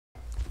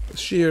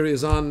Shir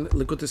is on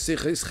Likutei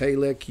Sichos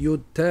Chelek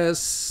Yud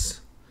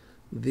Tes,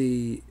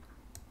 the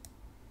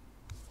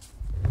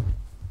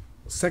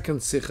second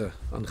Sicha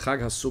on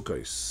Chag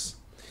HaSukkos.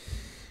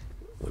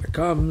 When it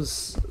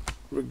comes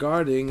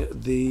regarding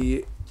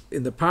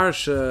in the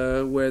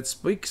parsha where it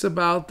speaks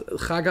about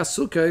Chag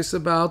HaSukkos,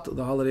 about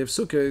the holiday of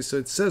Sukkos, so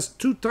it says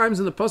 2 times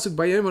in the pasuk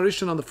Bayom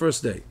Harishon on the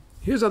first day.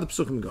 Here's how the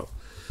pasukim go.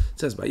 It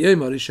says Bayom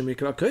Harishon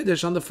Mikra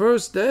Kodesh, on the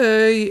first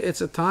day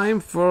it's a time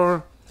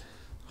for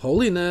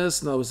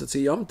holiness. No, it's a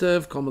Yom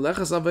Tov, Kol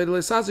Melechas Aved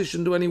Le'Sas, you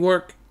shouldn't do any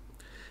work.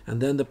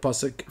 And then the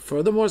pasuk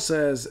furthermore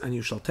says, and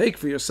you shall take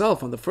for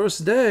yourself on the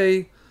first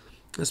day.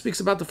 It speaks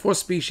about the 4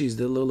 species,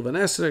 the lulav and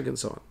esrog and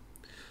so on.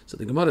 So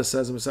the Gemara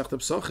says in Masechta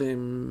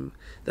Pesachim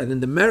that in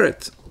the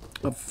merit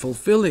of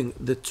fulfilling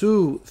the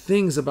 2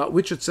 things about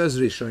which it says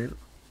Rishon,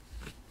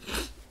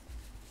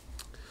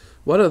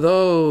 what are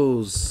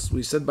those?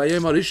 We said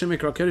Bayom Harishon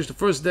Mikra Kodesh, the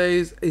first day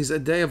is a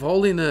day of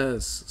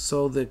holiness.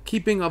 So the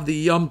keeping of the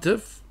Yom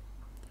Tov.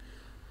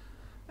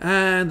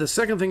 And the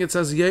second thing it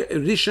says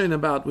Rishon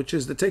about, which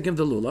is the taking of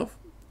the lulav.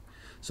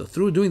 So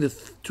through doing the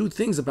 2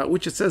 things about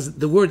which it says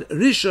the word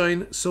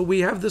Rishon, so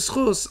we have the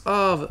Sukkos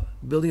of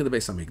building the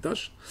Beis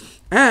Hamikdash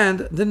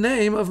and the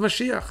name of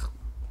Mashiach,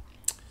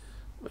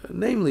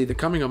 namely the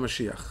coming of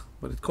Mashiach.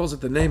 But it calls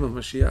it the name of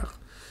Mashiach.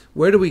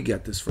 Where do we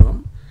get this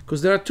from?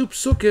 Because there are 2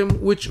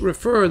 psukim which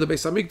refer, the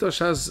Beis Hamikdash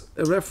has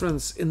a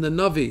reference in the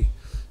Navi,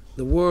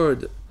 the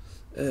word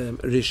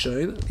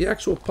Rishon. The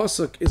actual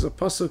pasuk is a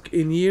pasuk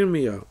in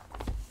Yirmiyah,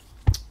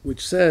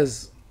 which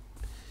says,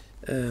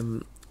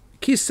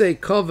 Kisei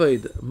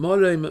kaved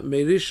moreim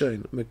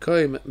meirishon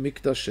mekoim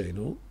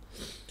mikdashenu.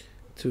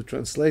 To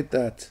translate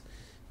that,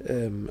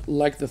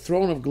 like the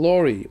throne of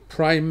glory,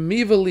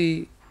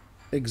 primevally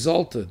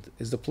exalted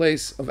is the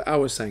place of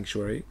our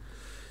sanctuary.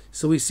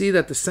 So we see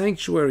that the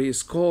sanctuary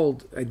is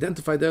called,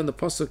 identified there in the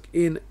pasuk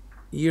in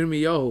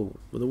Yirmiyahu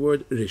with the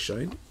word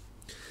Rishon.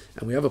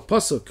 And we have a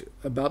pasuk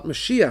about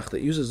Mashiach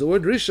that uses the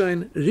word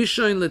Rishon,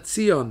 Rishon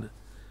Letzion,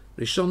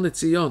 Rishon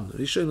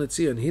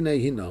Letzion,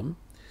 Hinei Hinam,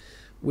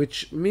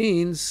 which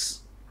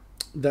means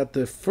that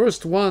the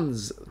first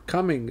ones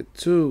coming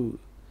to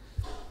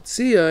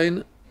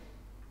Tzion,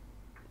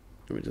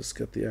 let me just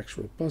get the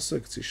actual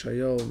pasuk,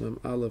 Yishayahu Mem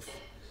Aleph,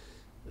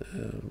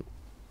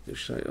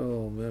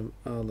 Yishayahu Mem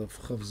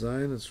Aleph Chav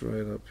Zayin, it's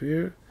right up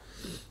here.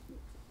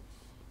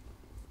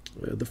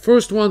 The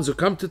first ones who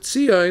come to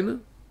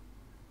Tzion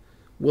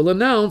will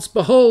announce,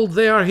 behold,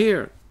 they are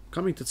here.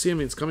 Coming to Tzion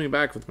means coming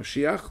back with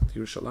Mashiach to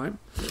Yerushalayim.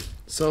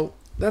 So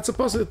that's a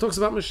pasuk that talks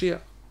about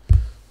Mashiach.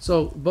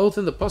 So both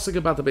in the pasuk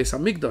about the Beis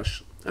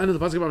Hamikdash and in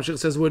the pasuk about Mashiach it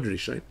says the word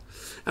Rishon.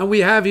 And we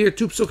have here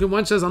 2 psukim.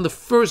 One says on the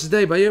first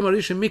day, Bayom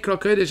Harishon Mikra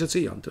Kodesh, it's a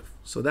Yom Tov.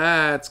 So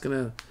that's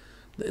going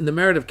to, in the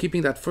merit of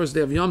keeping that first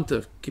day of Yom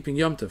Tov, keeping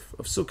Yom Tov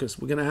of Sukkos,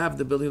 we're going to have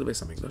the building of the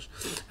Beis Hamikdash.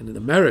 And in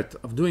the merit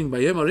of doing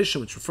Bayom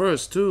Harishon, which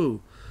refers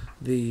to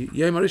the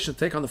Yom Harishon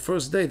take on the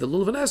first day, the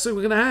lulav and esrog,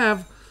 we're going to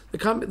have the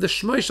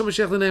Shmoi Shel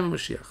Mashiach, the name of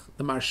Mashiach.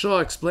 The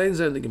Maharsha explains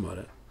there in the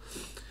Gemara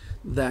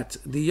that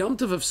the Yom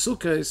Tov of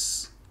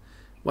Sukkos,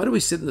 why do we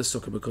sit in the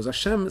Sukkah? Because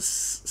Hashem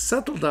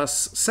sat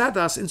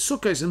us in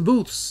Sukkos, in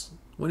booths,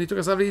 when He took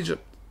us out of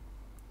Egypt.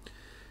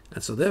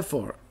 And so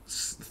therefore,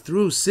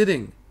 through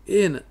sitting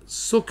in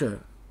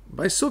Sukkah,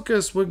 by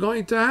Sukkos, we're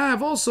going to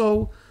have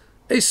also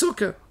a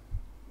Sukkah.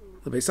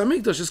 The Beis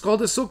Hamikdash is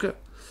called a Sukkah.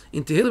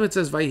 In Tehillim it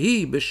says,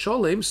 Vayhi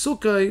b'sholem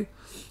Sukkah,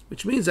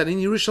 which means that in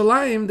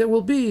Yerushalayim there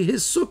will be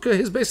His Sukkah,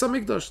 His Beis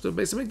Hamikdash. The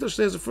Beis Hamikdash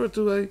there is referred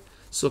to a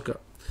Sukkah.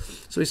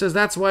 So he says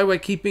that's why we're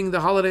keeping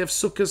the holiday of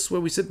Sukkos,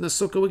 where we sit in the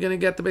Sukkah, we're going to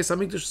get the Beis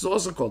Hamikdash is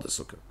also called a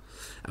Sukkah.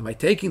 And by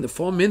taking the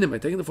 4 minim, by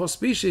taking the 4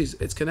 species,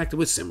 it's connected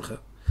with Simcha.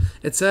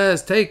 It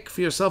says, take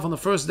for yourself on the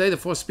first day the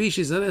 4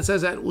 species, and then it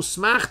says that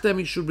Usmachtem,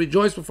 you should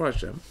rejoice before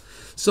Hashem.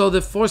 So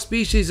the 4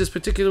 species is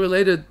particularly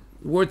related.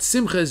 The word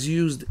Simcha is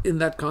used in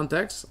that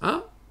context.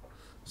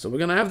 So we're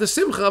going to have the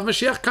Simcha of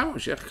Mashiach coming.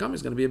 Mashiach coming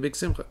is going to be a big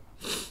Simcha.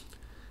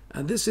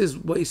 And this is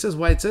what he says,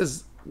 why it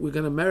says we're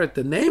going to merit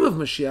the name of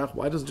Mashiach.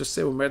 Why doesn't it just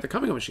say we merit the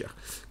coming of Mashiach?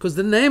 Because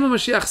the name of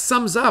Mashiach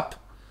sums up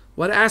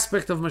what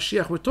aspect of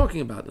Mashiach we're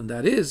talking about, and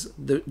that is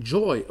the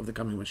joy of the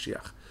coming of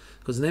Mashiach.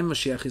 Because the name of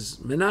Mashiach is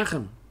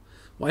Menachem.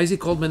 Why is he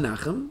called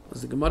Menachem?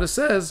 As the Gemara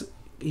says,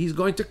 he's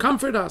going to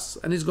comfort us,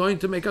 and he's going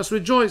to make us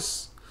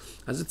rejoice.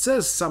 As it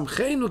says,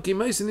 Samcheinu ki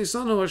meis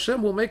nisanu,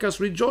 Hashem will make us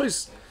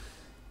rejoice,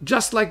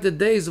 just like the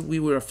days that we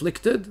were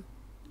afflicted.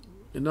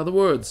 In other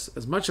words,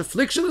 as much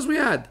affliction as we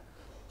had,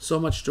 so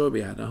much joy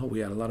we had. We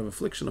had a lot of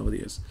affliction over the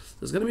years.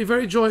 It's going to be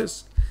very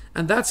joyous.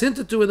 And that's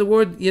hinted to in the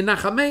word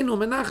Yenachamenu,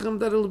 Menachem,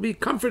 that it'll be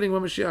comforting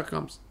when Mashiach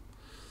comes.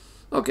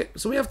 Okay,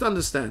 so we have to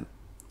understand.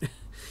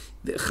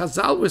 The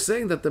Chazal were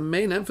saying that the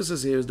main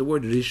emphasis here is the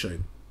word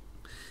Rishon.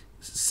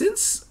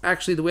 Since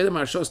actually the way the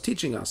Maharsha is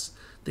teaching us,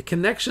 the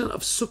connection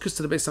of Sukkos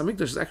to the Beis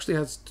Hamikdash actually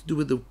has to do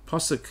with the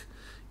pasuk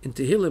in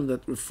Tehillim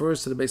that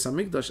refers to the Beis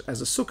Hamikdash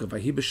as a Sukkah.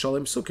 Vayhi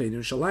b'sholem Sukkah. In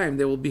Yerushalayim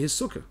there will be His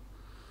Sukkah.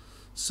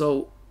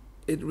 So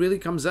it really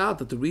comes out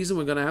that the reason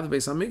we're going to have the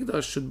Beis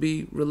Hamikdash should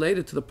be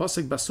related to the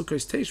pasuk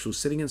Basukos Teishvu,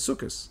 sitting in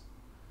Sukkos.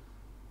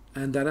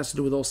 And that has to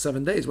do with all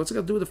 7 days. What's it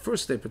got to do with the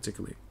first day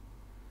particularly?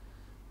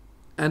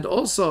 And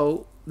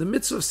also, the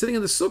mitzvah of sitting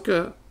in the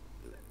sukkah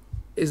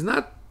is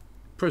not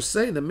per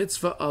se the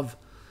mitzvah of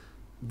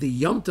the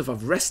Yom Tov,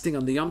 of resting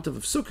on the Yom Tov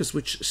of Sukkos,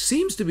 which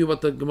seems to be what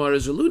the Gemara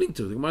is alluding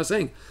to. The Gemara is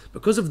saying,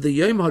 because of the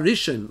Yom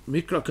HaRishon,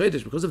 Mikra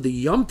Kodesh, because of the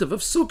Yom Tov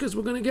of Sukkos,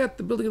 we're going to get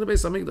the building of the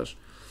Beis HaMikdash.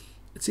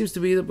 It seems to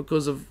be that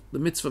because of the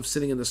mitzvah of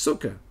sitting in the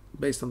sukkah,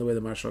 based on the way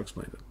the Maharsha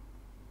explained it.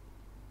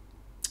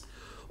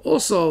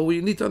 Also, we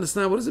need to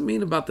understand, what does it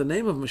mean about the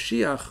name of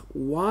Mashiach?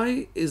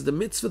 Why is the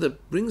mitzvah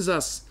that brings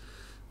us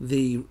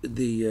the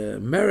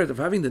merit of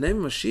having the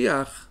name of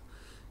Mashiach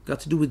got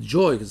to do with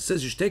joy? Because it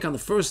says you should take on the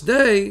first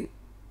day,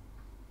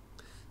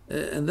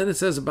 and then it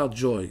says about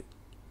joy.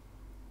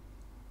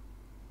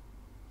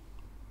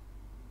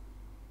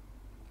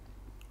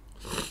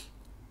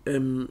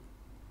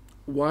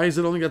 Why is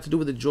it only got to do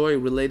with the joy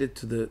related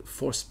to the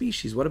 4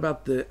 species? What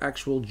about the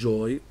actual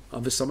joy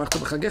of V'samachta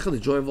b'chagecha, the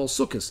joy of all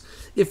sukkahs?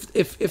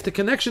 If the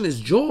connection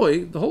is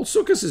joy, the whole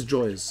sukkahs is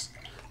joyous.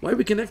 Why are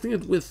we connecting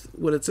it with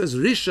what it says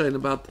Risha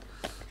about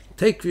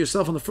take for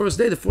yourself on the first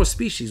day the 4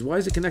 species? Why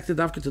is it connected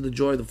dafka to the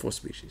joy of the 4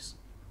 species?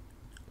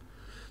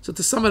 So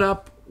to sum it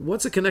up,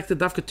 what's it connected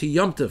dafka to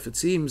Yom Tov? It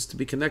seems to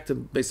be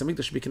connected, Beis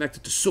HaMikdash should be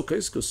connected to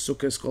Sukkos, because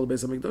Sukkah is called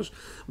Beis HaMikdash.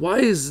 Why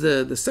is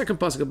the second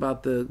pasuk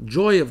about the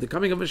joy of the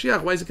coming of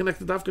Mashiach, why is it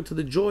connected dafka to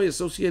the joy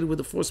associated with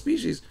the 4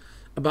 species,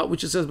 about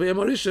which it says B'yom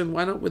HaRishon?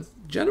 Why not with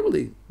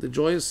generally the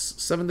joyous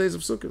 7 days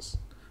of Sukkos?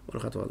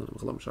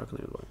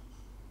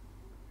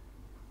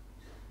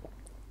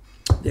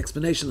 The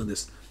explanation of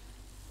this.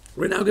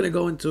 We're now going to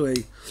go into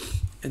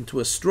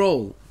a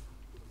stroll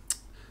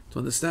to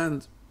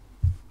understand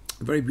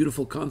very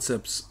beautiful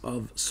concepts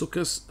of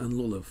Sukkos and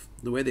Lulav,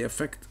 the way they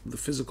affect the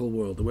physical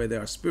world, the way they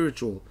are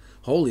spiritual,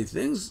 holy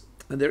things,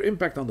 and their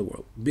impact on the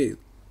world. The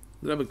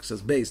Rabbi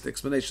says, based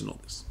explanation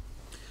of this.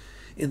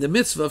 In the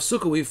mitzvah of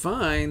Sukkah, we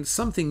find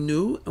something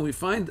new, and we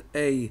find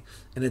an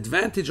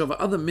advantage of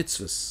other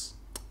mitzvahs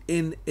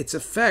in its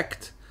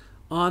effect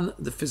on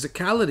the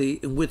physicality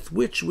with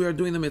which we are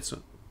doing the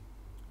mitzvah.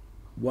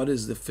 What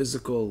is the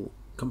physical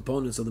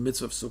components of the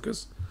mitzvah of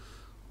Sukkos?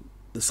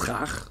 The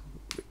schach,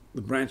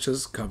 the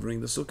branches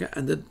covering the sukkah,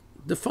 and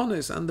the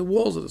fanes and the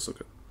walls of the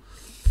sukkah.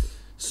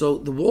 So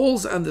the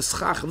walls and the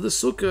schach of the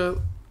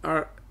sukkah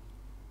are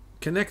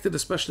connected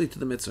especially to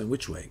the mitzvah. In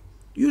which way?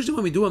 Usually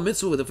when we do a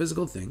mitzvah with a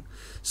physical thing,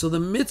 so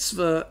the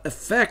mitzvah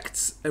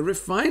affects a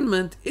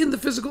refinement in the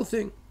physical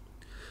thing.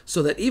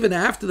 So that even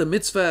after the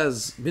mitzvah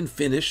has been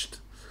finished,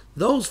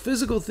 those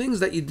physical things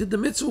that you did the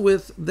mitzvah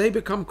with, they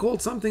become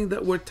called something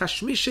that were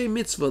tashmishe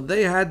mitzvah.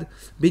 They had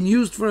been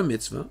used for a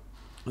mitzvah,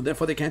 and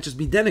therefore they can't just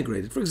be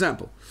denigrated. For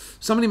example,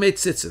 somebody made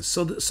tzitzis.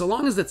 So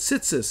long as the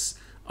tzitzis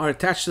are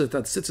attached to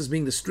that tzitzis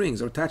being the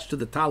strings, are attached to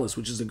the talis,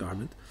 which is the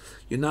garment,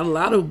 you're not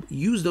allowed to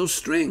use those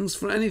strings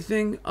for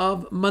anything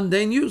of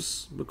mundane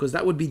use, because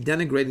that would be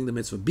denigrating the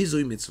mitzvah,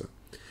 bizui mitzvah.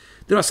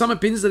 There are some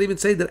opinions that even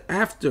say that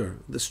after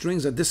the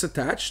strings are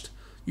disattached,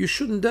 you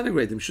shouldn't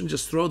denigrate them. You shouldn't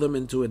just throw them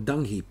into a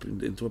dung heap,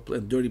 into a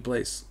dirty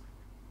place.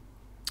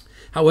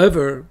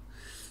 However,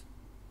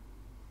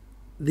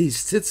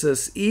 these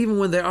tzitzis, even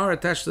when they are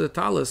attached to the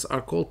talis,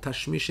 are called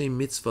tashmishe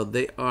mitzvah.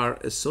 They are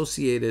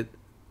associated,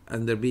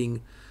 and there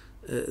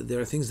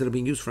are things that are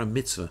being used for a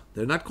mitzvah.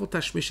 They're not called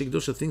tashmishe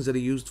kedusha, things that are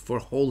used for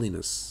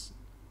holiness.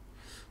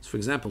 So, for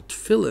example,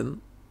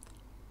 tefillin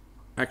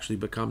actually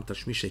become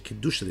tashmishe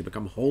kedusha. They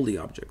become holy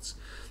objects.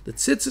 The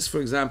tzitzis, for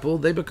example,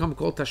 they become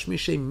called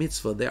tashmishe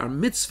mitzvah. They are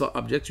mitzvah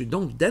objects. You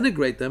don't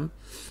denigrate them,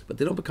 but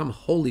they don't become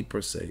holy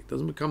per se. It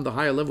doesn't become the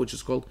higher level, which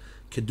is called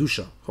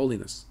kedusha,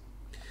 holiness.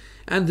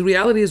 And the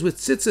reality is with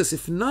tzitzis,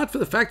 if not for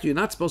the fact you're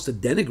not supposed to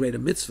denigrate a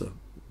mitzvah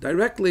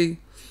directly,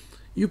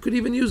 you could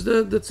even use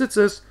the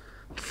tzitzis.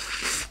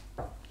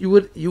 You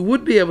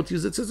would be able to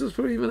use the tzitzis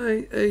for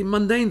even a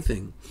mundane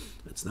thing.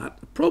 It's not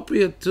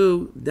appropriate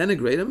to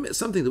denigrate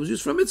something that was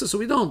used for a mitzvah, so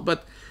we don't.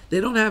 But they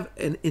don't have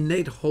an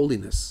innate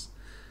holiness,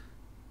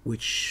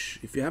 which,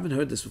 if you haven't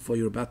heard this before,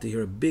 you're about to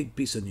hear a big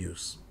piece of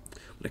news.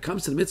 When it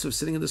comes to the mitzvah of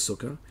sitting in the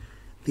sukkah,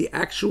 the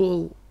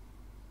actual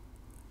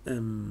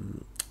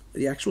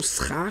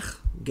schach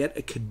get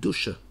a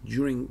kedusha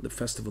during the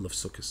festival of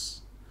Sukkos.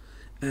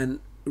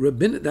 And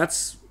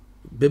that's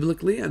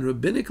biblically and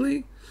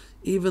rabbinically,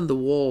 even the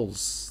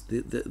walls,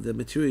 the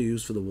material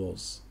used for the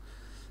walls.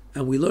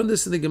 And we learn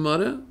this in the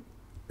Gemara.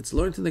 It's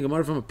learned in the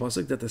Gemara from a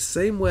pasuk that the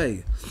same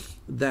way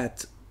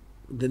that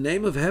the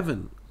name of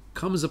heaven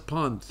comes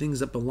upon things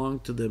that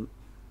belong to the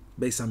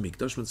Beis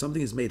HaMikdash, when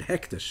something is made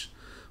hektish,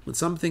 when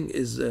something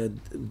is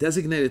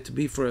designated to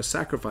be for a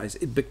sacrifice,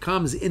 it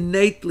becomes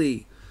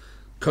innately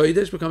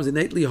kodesh, becomes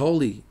innately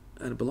holy,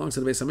 and it belongs to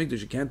the Beis HaMikdash.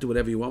 You can't do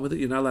whatever you want with it.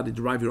 You're not allowed to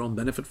derive your own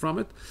benefit from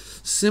it.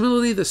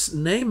 Similarly, the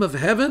name of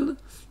heaven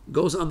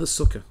goes on the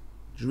sukkah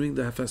during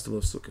the festival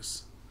of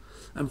Sukkos.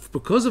 And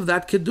because of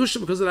that kedusha,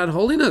 because of that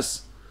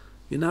holiness,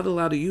 you're not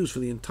allowed to use for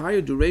the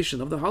entire duration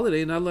of the holiday.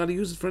 You're not allowed to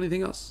use it for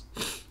anything else.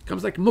 It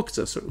comes like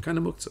muktzah, a certain kind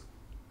of muktzah.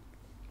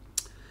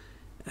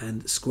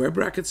 And square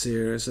brackets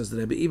here says the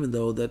Rabbi, even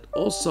though that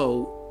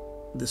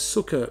also the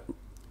sukkah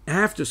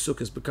after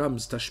Sukkos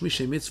becomes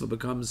Tashmishe mitzvah,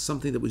 becomes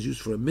something that was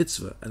used for a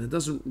mitzvah, and it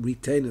doesn't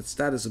retain its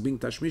status of being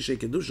Tashmishe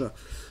Kedusha,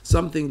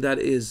 something that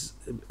is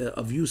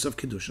of use of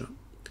Kedusha.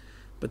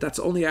 But that's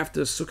only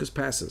after Sukkos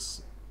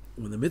passes,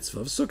 when the mitzvah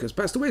of Sukkos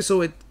passed away.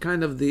 So it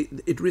kind of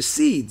it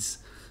recedes,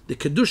 the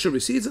Kedusha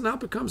recedes, and now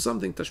becomes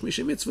something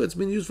Tashmishe mitzvah. It's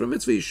been used for a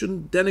mitzvah. You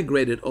shouldn't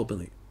denigrate it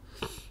openly.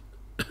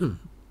 And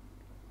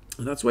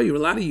that's why you're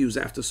allowed to use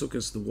after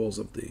Sukkos the walls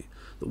of the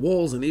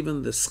walls and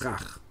even the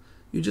schach.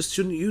 You just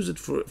shouldn't use it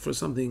for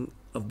something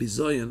of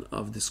bizoyan,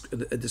 of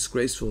a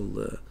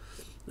disgraceful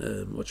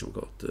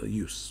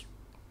use.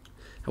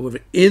 However,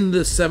 in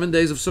the 7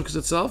 days of Sukkot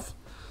itself,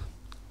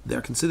 they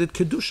are considered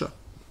kedusha.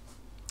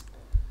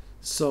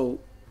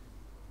 So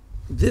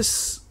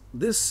this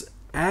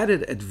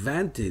added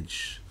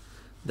advantage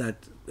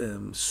that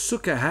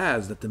Sukkah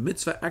has, that the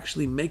mitzvah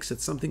actually makes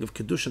it something of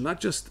kedusha, not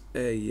just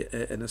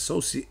an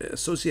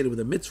associated with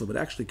a mitzvah, but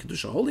actually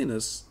kedusha,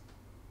 holiness.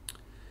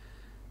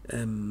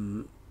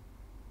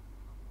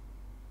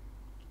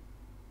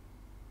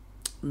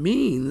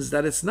 Means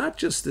that it's not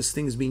just this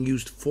thing is being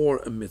used for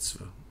a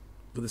mitzvah,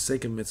 for the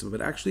sake of mitzvah,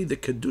 but actually the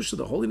kedusha,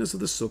 the holiness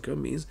of the sukkah,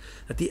 means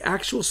that the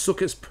actual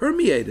sukkah is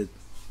permeated.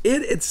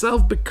 It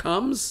itself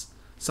becomes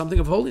something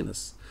of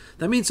holiness.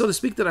 That means, so to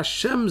speak, that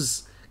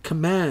Hashem's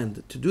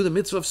command to do the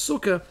mitzvah of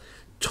sukkah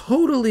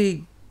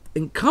totally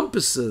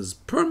encompasses,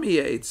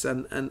 permeates,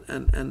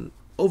 and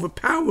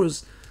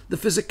overpowers the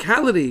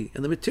physicality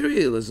and the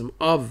materialism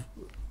of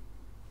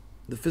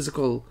the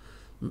physical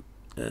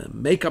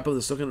makeup of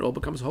the sukkah, and it all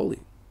becomes holy.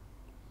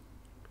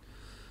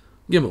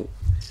 Gimel.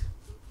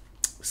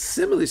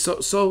 Similarly,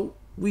 so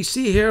we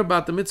see here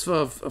about the mitzvah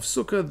of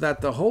sukkah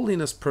that the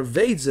holiness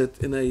pervades it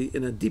in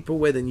a deeper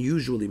way than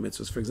usually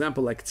mitzvahs. For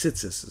example, like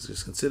tzitzis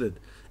is considered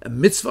a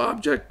mitzvah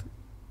object.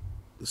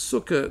 The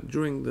sukkah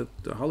during the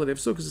holiday of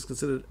Sukkot is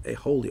considered a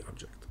holy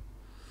object.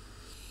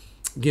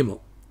 Gimel.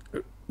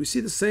 We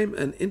see the same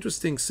and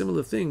interesting,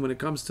 similar thing when it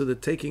comes to the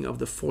taking of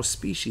the 4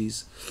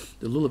 species,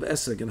 the lulav,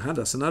 esrog, and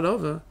hadas and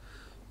adova,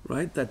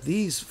 right? That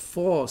these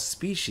 4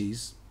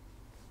 species,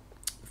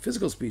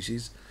 physical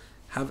species,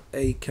 have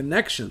a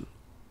connection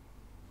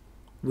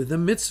with the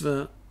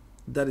mitzvah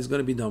that is going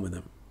to be done with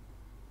them.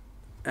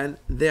 And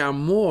they are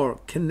more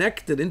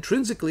connected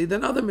intrinsically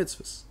than other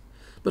mitzvahs.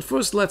 But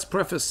first, let's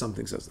preface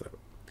something, says the Rabbi.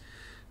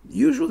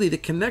 Usually the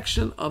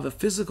connection of a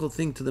physical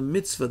thing to the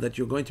mitzvah that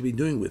you're going to be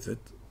doing with it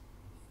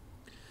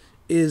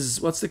is,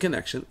 what's the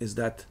connection? Is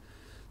that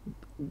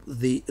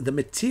the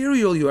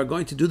material you are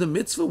going to do the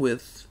mitzvah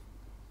with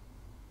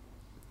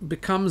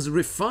becomes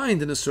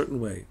refined in a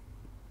certain way.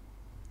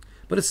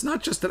 But it's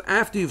not just that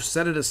after you've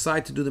set it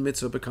aside to do the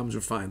mitzvah, it becomes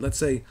refined. Let's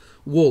say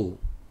wool,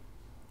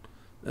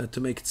 to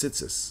make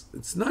tzitzis.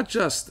 It's not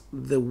just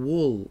the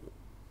wool.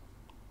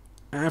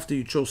 After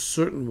you chose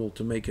certain wool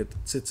to make it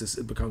tzitzis,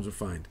 it becomes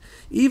refined.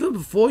 Even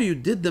before you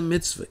did the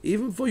mitzvah,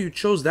 even before you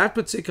chose that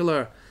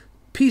particular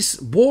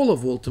ball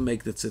of wool to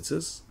make the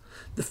tzitzis,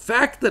 the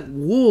fact that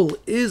wool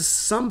is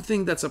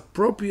something that's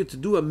appropriate to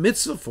do a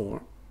mitzvah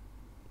for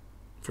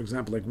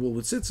example, like wool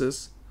with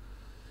tzitzis,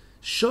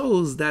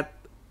 shows that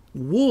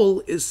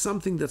wool is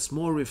something that's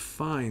more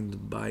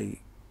refined by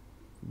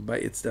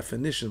its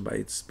definition, by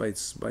its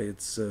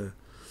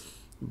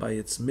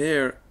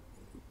mere.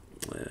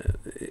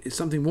 It's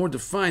something more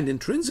defined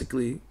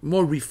intrinsically,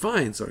 more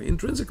refined,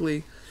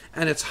 intrinsically,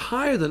 and it's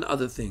higher than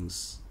other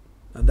things.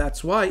 And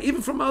that's why,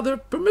 even from other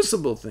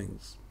permissible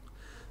things,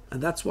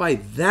 and that's why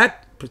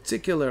that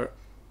particular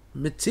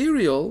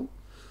material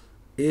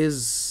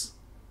is,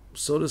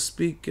 so to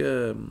speak,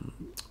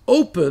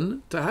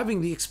 open to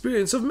having the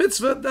experience of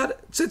mitzvah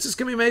that tzitzis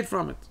can be made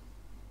from it.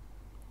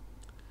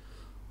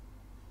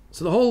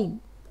 So the whole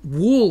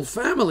wool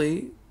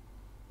family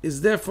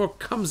is therefore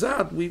comes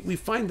out. We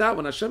find out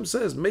when Hashem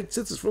says make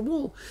tzitzis from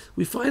wool,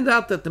 we find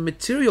out that the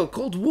material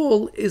called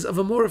wool is of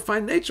a more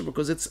refined nature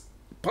because it's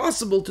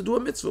possible to do a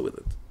mitzvah with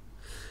it.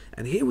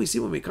 And here we see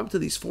when we come to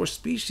these 4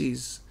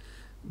 species,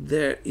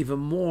 they're even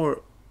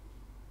more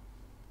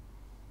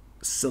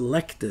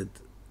selected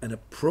and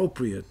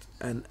appropriate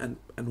and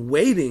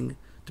waiting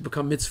to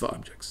become mitzvah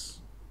objects.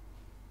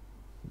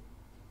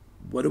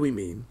 What do we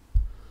mean?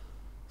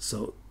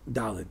 So,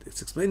 Dalit,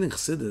 it's explained in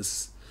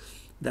Chassidus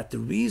that the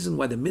reason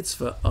why the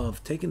mitzvah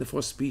of taking the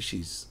 4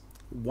 species,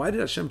 why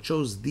did Hashem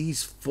chose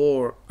these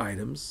 4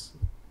 items,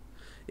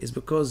 is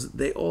because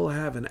they all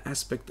have an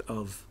aspect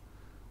of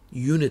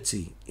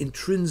unity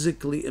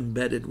intrinsically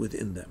embedded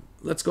within them.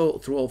 Let's go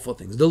through all 4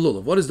 things. The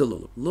lulav. What is the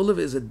lulav? Lulav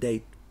is a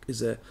date,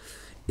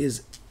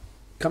 is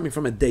coming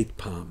from a date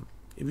palm.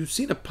 If you've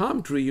seen a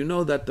palm tree, you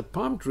know that the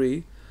palm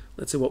tree,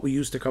 let's say what we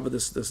use to cover the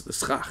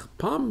schach,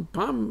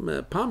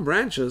 palm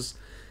branches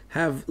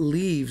have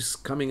leaves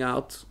coming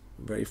out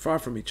very far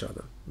from each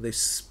other. They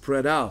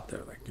spread out.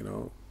 They're like,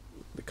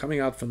 they're coming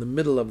out from the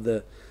middle of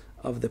the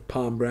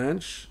palm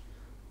branch.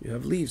 You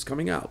have leaves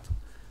coming out.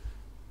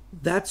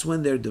 That's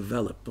when they're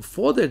developed.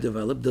 Before they're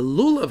developed, the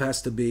lulav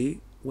has to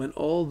be when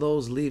all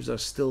those leaves are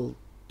still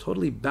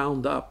totally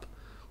bound up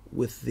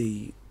with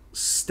the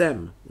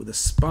stem, with the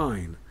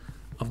spine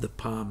of the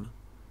palm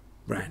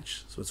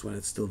branch. So it's when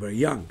it's still very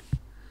young.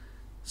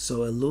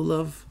 So a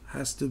lulav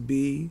has to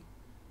be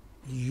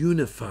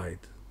unified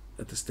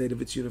at the state of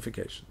its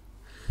unification.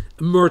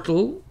 A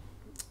myrtle,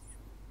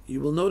 you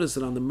will notice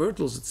that on the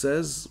myrtles it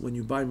says, when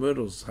you buy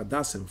myrtles,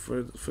 hadassim,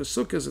 for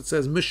sukkahs it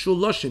says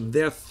mishuloshim,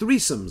 they're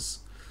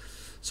threesomes.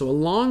 So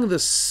along the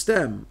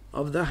stem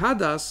of the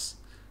hadas,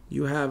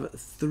 you have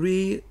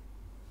three,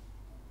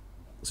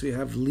 so you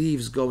have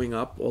leaves going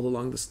up all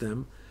along the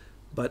stem,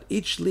 but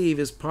each leaf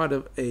is part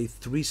of a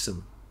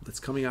threesome that's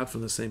coming out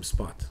from the same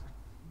spot.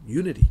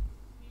 Unity.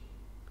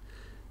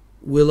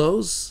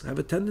 Willows have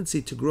a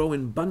tendency to grow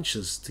in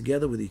bunches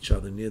together with each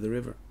other near the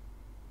river.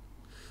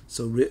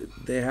 So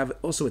they have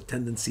also a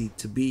tendency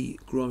to be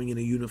growing in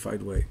a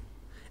unified way.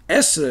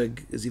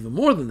 Esrog is even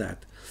more than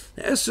that.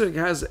 The esrog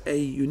has a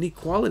unique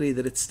quality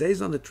that it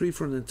stays on the tree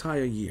for an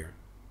entire year,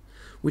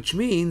 which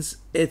means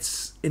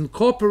it's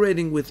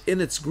incorporating within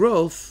its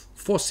growth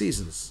 4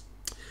 seasons.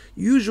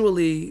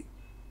 Usually,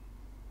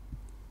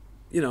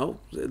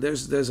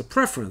 there's a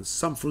preference.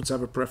 Some fruits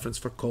have a preference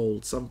for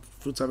cold. Some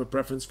fruits have a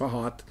preference for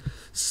hot.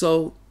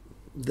 So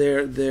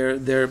their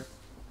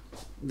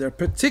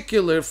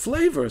particular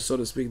flavor, so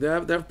to speak, they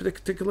have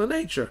particular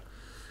nature.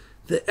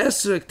 The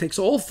esrog takes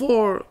all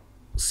 4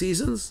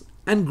 seasons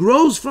and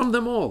grows from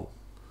them all.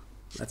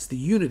 That's the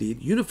unity.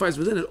 It unifies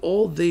within it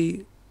all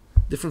the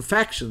different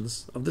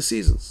factions of the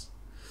seasons.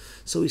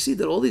 So we see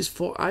that all these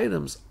 4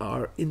 items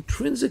are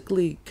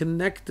intrinsically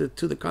connected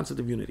to the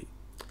concept of unity.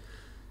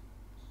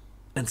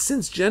 And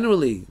since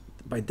generally,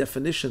 by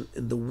definition,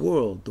 in the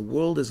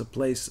world is a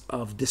place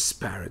of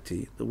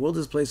disparity, the world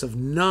is a place of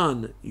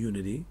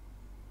non-unity,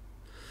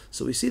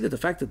 so we see that the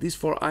fact that these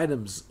 4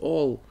 items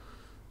all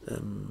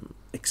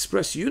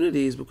express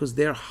unity is because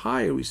they're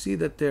higher. We see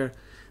that their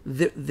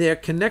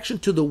connection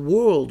to the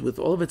world, with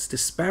all of its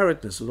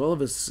disparateness, with all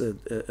of its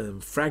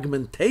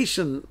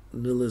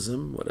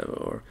fragmentationalism, whatever,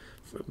 or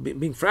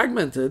being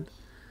fragmented,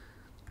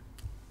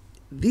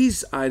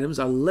 these items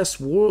are less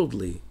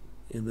worldly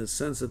in the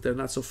sense that they're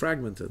not so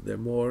fragmented. They're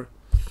more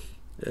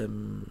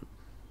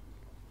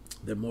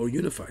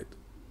unified,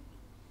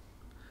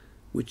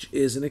 which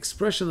is an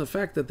expression of the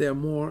fact that they are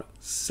more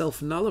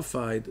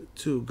self-nullified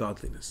to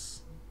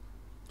godliness.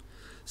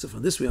 So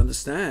from this we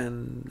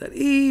understand that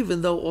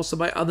even though also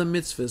by other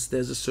mitzvahs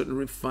there's a certain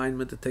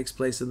refinement that takes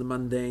place in the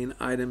mundane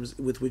items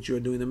with which you are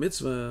doing the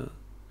mitzvah,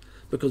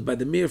 because by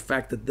the mere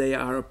fact that they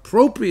are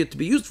appropriate to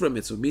be used for a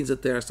mitzvah means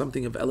that they are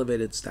something of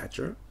elevated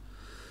stature,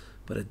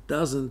 but it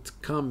doesn't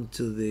come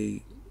to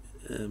the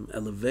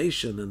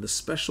elevation and the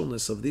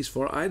specialness of these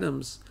 4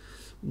 items,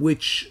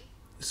 which,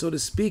 so to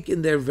speak,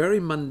 in their very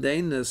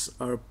mundaneness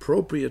are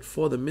appropriate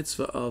for the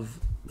mitzvah of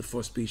the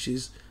 4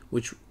 species,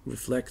 which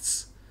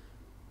reflects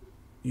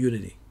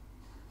unity.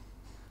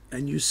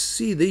 And you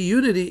see the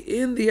unity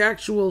in the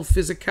actual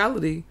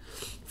physicality,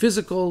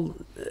 physical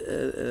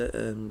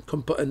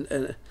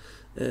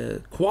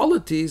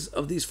qualities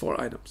of these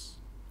 4 items.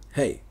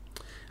 Hey,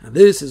 and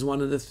this is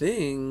one of the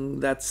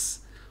things that's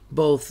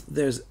both,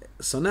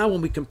 so now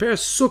when we compare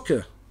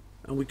sukkah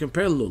and we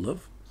compare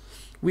lulav,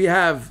 we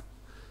have,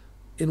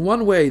 in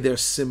one way they're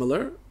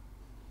similar,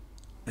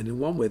 and in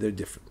one way they're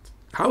different.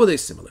 How are they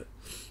similar?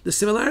 The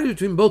similarity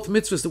between both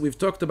mitzvahs that we've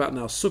talked about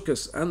now,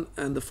 sukkahs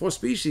and the 4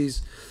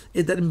 species,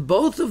 is that in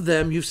both of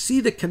them you see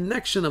the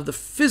connection of the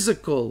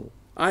physical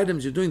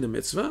items you're doing the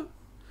mitzvah.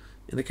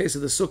 In the case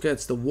of the sukkah,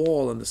 it's the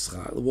wall and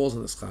the walls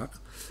and the schach.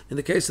 In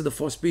the case of the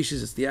 4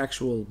 species, it's the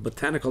actual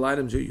botanical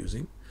items you're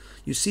using.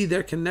 You see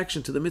their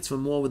connection to the mitzvah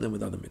more than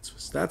with other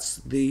mitzvahs. That's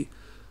the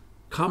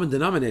common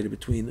denominator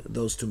between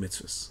those 2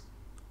 mitzvahs.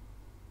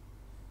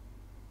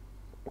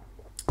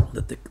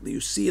 That you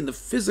see in the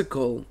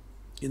physical,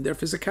 in their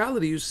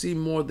physicality, you see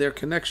more their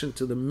connection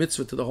to the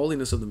mitzvah, to the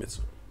holiness of the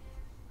mitzvah.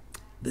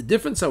 The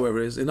difference, however,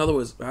 is, in other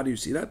words, how do you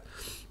see that?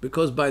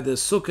 Because by the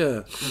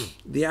sukkah,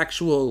 the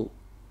actual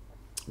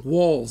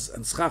walls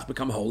and schach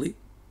become holy,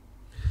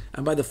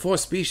 and by the 4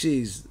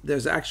 species,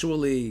 there's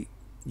actually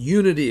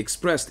unity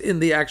expressed in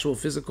the actual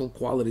physical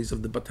qualities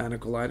of the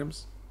botanical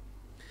items.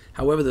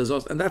 However, there's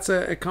also, and that's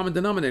a common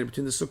denominator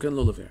between the sukkah and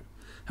lulav here.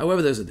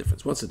 However, there's a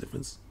difference. What's the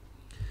difference?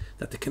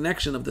 That the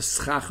connection of the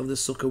schach of the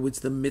sukkah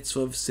with the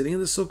mitzvah of sitting in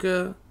the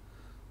sukkah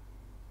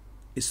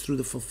is through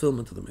the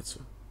fulfillment of the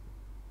mitzvah.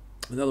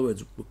 In other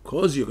words,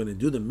 because you're going to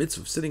do the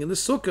mitzvah of sitting in the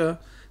sukkah,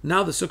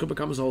 now the sukkah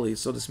becomes holy.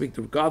 So to speak,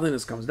 the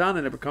godliness comes down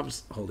and it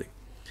becomes holy.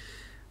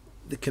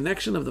 The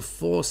connection of the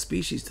 4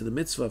 species to the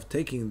mitzvah of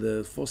taking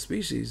the 4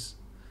 species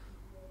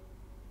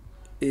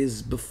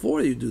is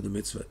before you do the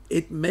mitzvah.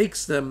 It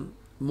makes them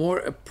more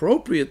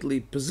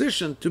appropriately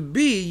positioned to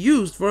be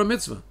used for a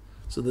mitzvah.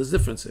 So there's a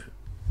difference here.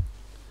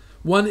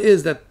 One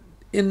is that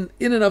in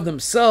and of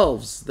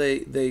themselves,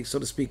 they so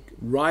to speak,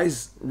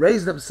 raise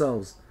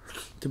themselves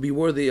to be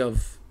worthy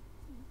of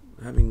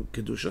having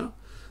kedusha.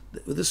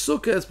 With the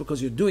sukkah, it's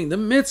because you're doing the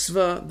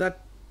mitzvah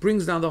that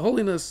brings down the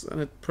holiness,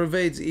 and it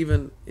pervades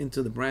even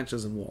into the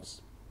branches and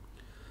walls.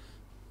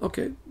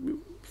 Okay,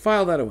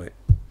 file that away.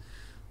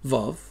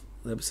 Vav,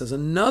 the Rebbe says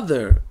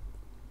another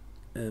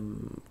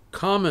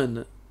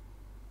common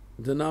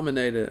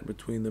denominator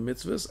between the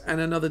mitzvahs,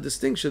 and another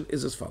distinction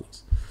is as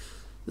follows.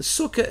 The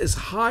sukkah is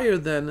higher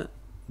than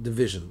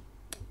division.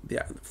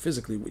 Yeah,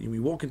 physically, when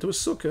you walk into a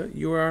sukkah,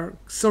 you are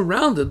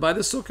surrounded by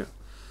the sukkah.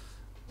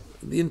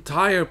 The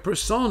entire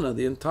persona,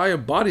 the entire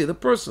body of the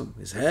person,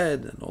 his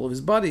head and all of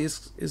his body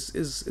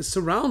is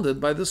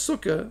surrounded by the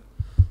sukkah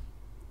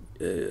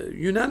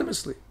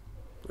unanimously,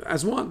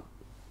 as one.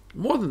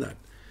 More than that.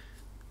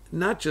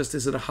 Not just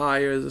is it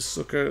higher, the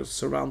sukkah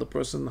surround the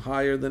person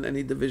higher than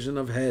any division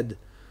of head,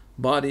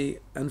 body,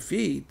 and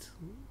feet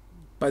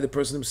by the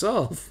person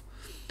himself.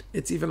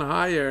 It's even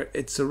higher,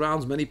 it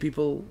surrounds many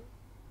people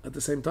at the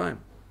same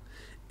time.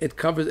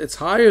 It's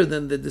higher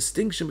than the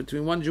distinction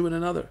between one Jew and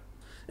another.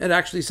 It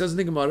actually says in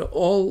the Gemara,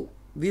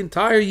 the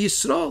entire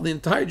Yisrael, the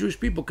entire Jewish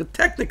people could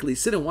technically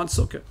sit in one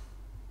sukkah.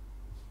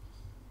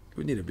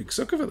 We need a big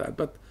sukkah for that,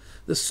 but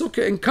the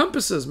sukkah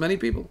encompasses many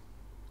people.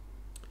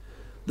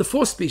 The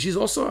four species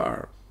also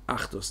are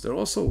achdus, they're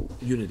also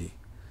unity.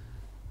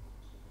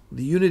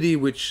 The unity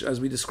which, as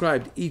we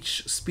described,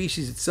 each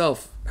species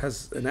itself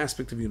has an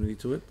aspect of unity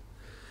to it.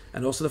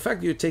 And also the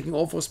fact that you're taking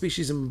all four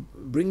species and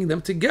bringing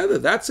them together,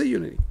 that's a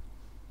unity.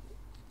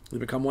 They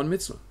become one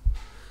mitzvah.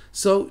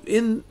 So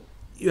you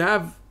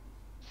have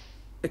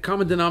a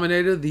common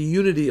denominator, the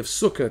unity of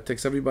sukkah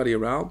takes everybody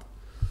around,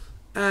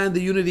 and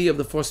the unity of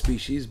the four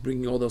species,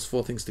 bringing all those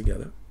four things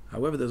together.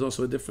 However, there's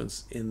also a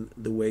difference in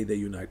the way they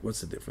unite.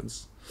 What's the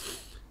difference?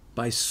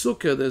 By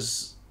sukkah,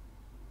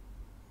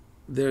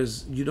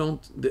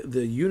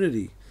 the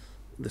unity,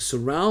 the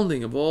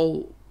surrounding of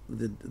all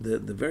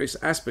the various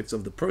aspects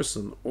of the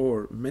person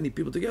or many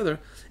people together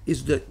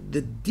is that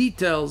the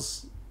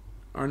details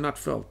are not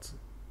felt.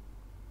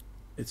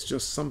 It's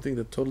just something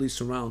that totally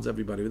surrounds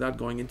everybody without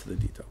going into the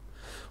detail.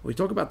 When we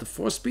talk about the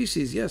four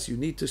species, yes, you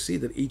need to see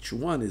that each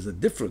one is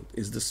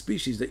the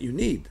species that you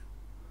need.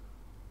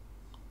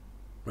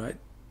 Right?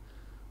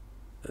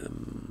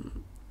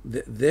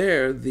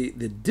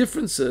 The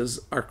differences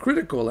are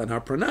critical and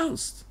are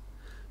pronounced.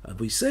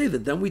 We say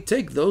that then we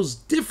take those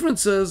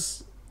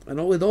differences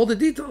and with all the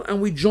detail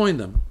and we join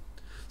them.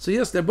 So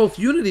yes, they're both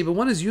unity, but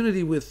one is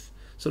unity with,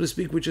 so to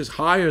speak, which is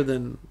higher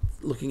than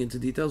looking into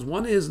details.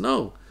 One is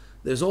no.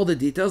 There's all the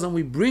details, and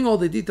we bring all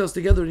the details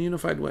together in a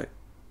unified way.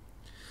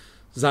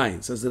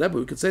 Zayin says the Rabbi,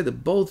 we could say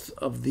that both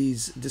of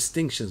these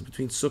distinctions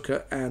between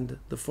sukkah and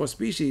the four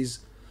species,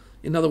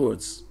 in other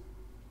words,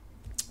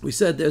 we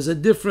said there's a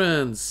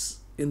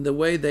difference in the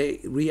way they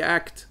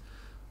react,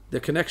 the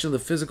connection of the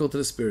physical to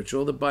the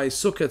spiritual, that by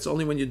sukkah it's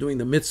only when you're doing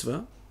the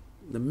mitzvah.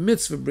 The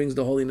mitzvah brings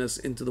the holiness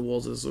into the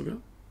walls of the sukkah,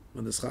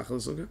 and the schach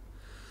of the sukkah.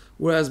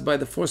 Whereas by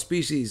the four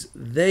species,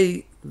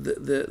 their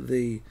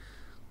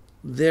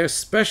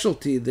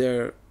specialty,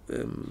 they're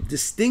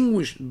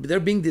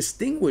being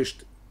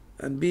distinguished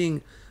and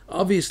being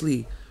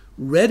obviously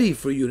ready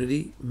for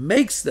unity,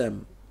 makes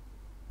them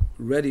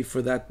ready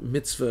for that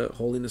mitzvah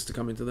holiness to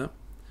come into them.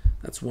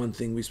 That's one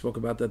thing we spoke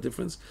about, that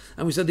difference.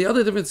 And we said the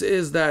other difference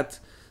is that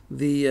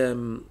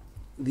the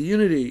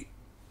unity,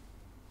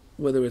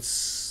 whether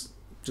it's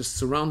just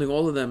surrounding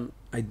all of them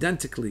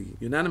identically,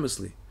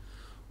 unanimously,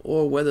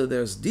 or whether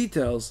there's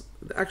details,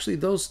 actually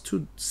those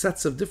two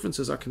sets of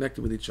differences are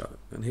connected with each other.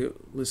 And here,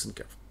 listen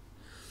carefully.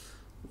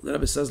 The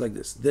Rabbi says like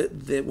this,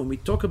 that when we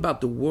talk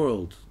about the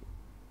world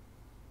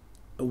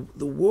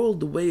the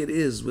way it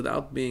is,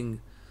 without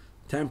being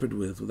tampered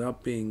with,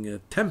 without being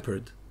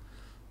tempered,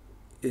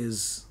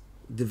 is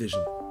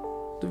division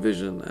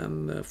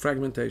and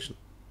fragmentation.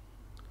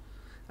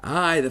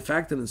 The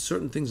fact that in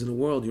certain things in the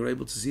world you're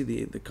able to see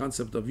the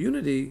concept of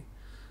unity,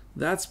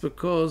 that's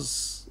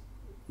because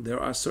there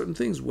are certain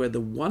things where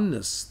the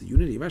oneness, the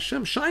unity of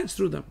Hashem shines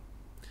through them.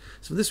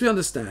 So from this we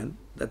understand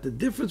that the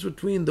difference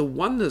between the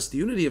oneness, the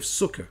unity of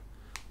Sukkah,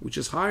 which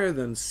is higher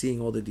than seeing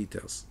all the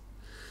details,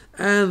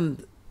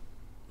 and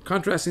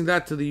contrasting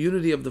that to the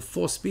unity of the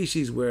four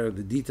species where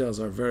the details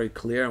are very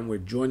clear and we're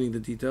joining the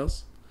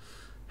details,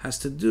 has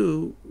to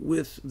do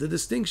with the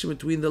distinction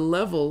between the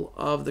level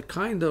of the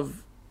kind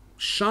of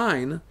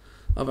shine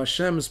of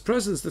Hashem's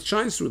presence that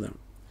shines through them.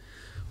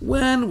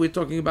 When we're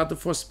talking about the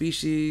four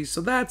species,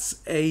 so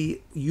that's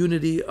a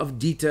unity of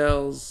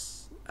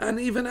details. And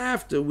even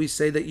after we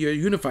say that you're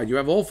unified, you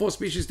have all four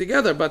species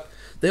together, but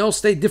they all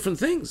state different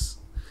things.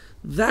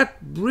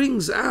 That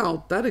brings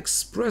out, that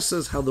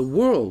expresses how the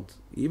world,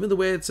 even the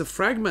way it's a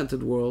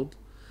fragmented world,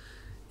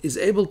 is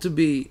able to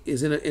be,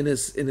 is in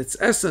its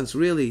essence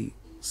really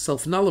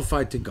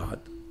self-nullified to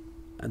God.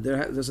 And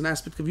there's an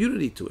aspect of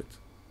unity to it.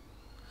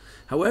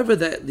 However,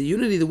 the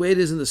unity, the way it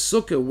is in the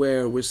Sukkah,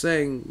 where we're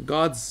saying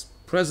God's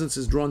presence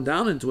is drawn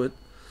down into it,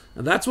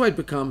 and that's why it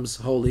becomes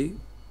holy.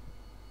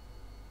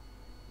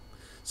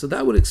 So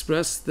that would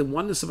express the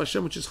oneness of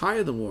Hashem, which is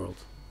higher than world,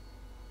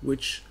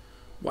 which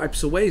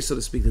wipes away, so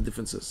to speak, the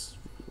differences.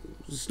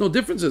 There's no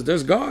differences,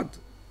 there's God.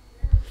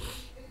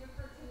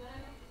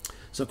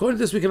 So according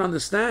to this, we can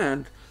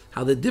understand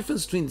how the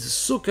difference between the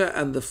Sukkah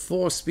and the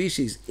four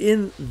species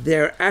in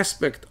their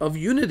aspect of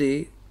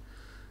unity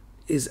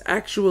is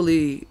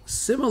actually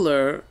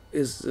similar,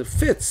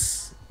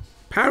 fits,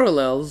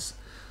 parallels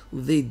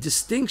the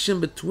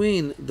distinction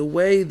between the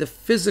way the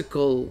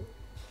physical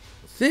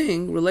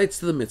thing relates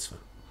to the mitzvah.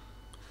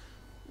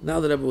 Now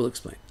the Rebbe will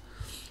explain.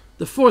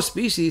 The four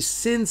species,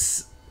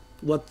 since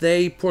what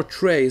they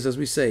portrays, as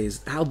we say,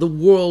 is how the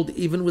world,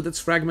 even with its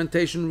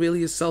fragmentation,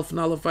 really is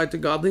self-nullified to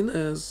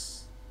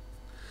godliness.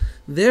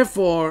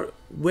 Therefore,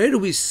 where do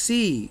we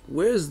see?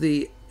 Where's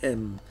the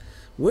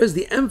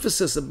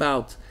emphasis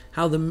about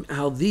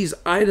how these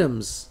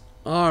items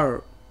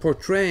are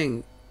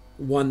portraying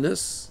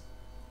oneness?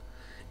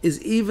 Is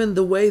even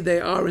the way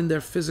they are in their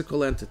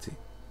physical entity.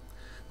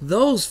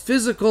 Those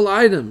physical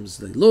items,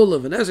 the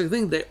lulav and everything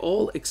thing, they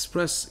all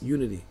express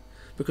unity.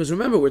 Because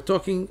remember, we're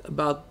talking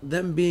about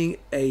them being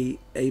a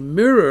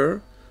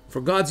mirror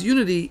for God's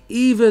unity,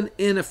 even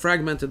in a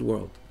fragmented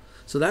world.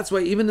 So that's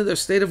why even in their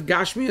state of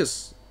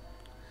gashmius,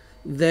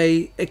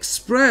 they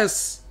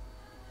express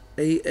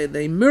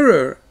they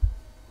mirror,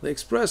 they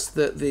express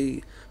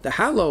the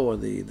halo or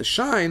the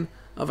shine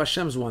of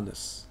Hashem's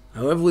oneness.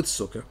 However, with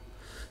Sukkah,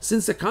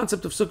 since the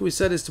concept of Sukkah, we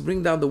said, is to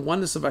bring down the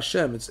oneness of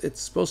Hashem,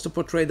 it's supposed to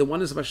portray the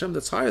oneness of Hashem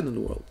that's higher than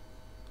the world.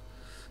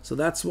 So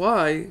that's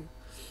why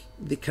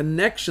the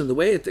connection, the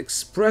way it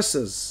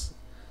expresses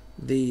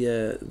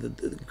the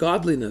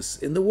godliness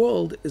in the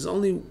world, is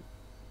only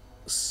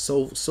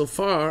so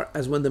far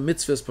as when the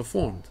mitzvah is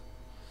performed.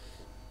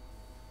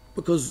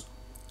 Because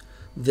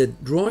the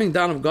drawing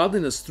down of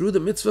godliness through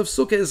the mitzvah of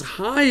Sukkah is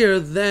higher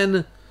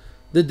than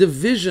the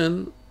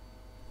division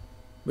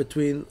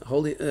between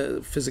holy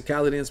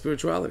physicality and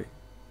spirituality.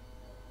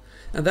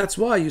 And that's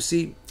why, you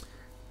see,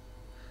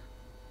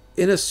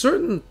 in a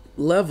certain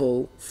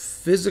level,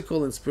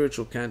 physical and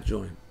spiritual can't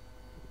join.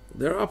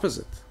 They're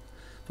opposite.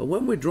 But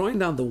when we're drawing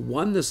down the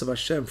oneness of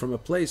Hashem from a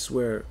place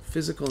where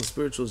physical and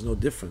spiritual is no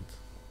different,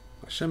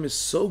 Hashem is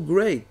so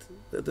great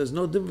that there's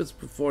no difference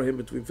before Him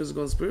between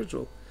physical and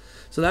spiritual.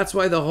 So that's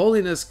why the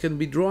holiness can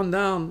be drawn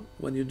down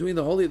when you're doing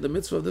the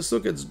mitzvah of the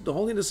Sukkah. The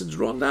holiness is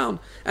drawn down,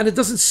 and it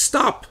doesn't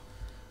stop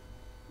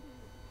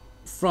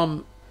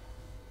from,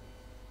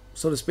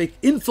 so to speak,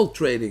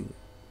 infiltrating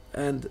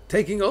and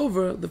taking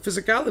over the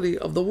physicality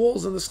of the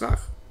walls and the schach.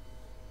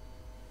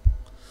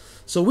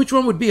 So which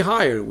one would be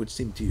higher, it would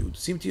seem to you? It would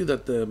seem to you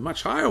that the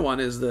much higher one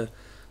is the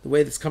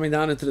way that's coming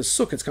down into the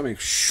sukkah. It's coming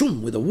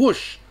shum with a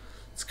whoosh.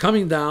 It's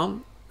coming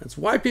down. It's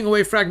wiping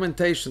away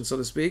fragmentation, so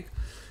to speak.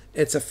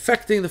 It's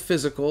affecting the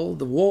physical.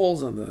 The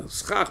walls and the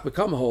schach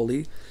become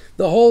holy.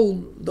 The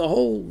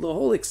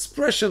whole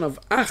expression of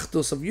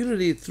achdus, of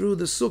unity through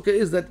the sukkah,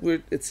 is that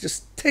it's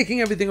just taking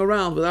everything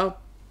around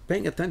without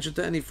paying attention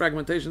to any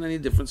fragmentation, any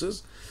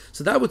differences.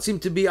 So that would seem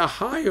to be a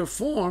higher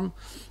form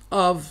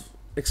of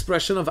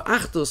expression of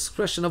achdus,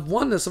 expression of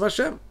oneness of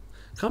Hashem.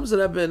 Comes the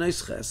Rebbe in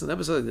Eisches, and the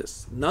Rebbe says like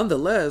this: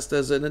 nonetheless,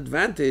 there's an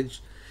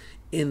advantage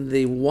in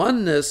the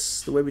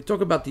oneness, the way we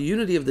talk about the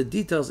unity of the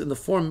details in the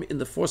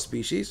four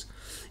species,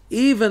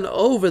 even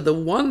over the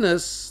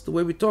oneness, the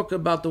way we talk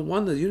about the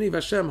oneness, unity of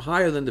Hashem,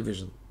 higher than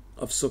division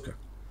of Sukkah.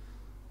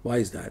 Why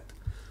is that?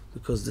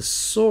 Because the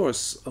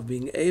source of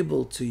being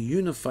able to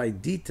unify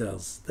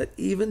details, that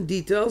even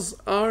details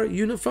are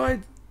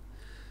unified,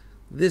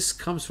 this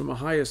comes from a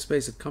higher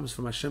space. It comes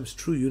from Hashem's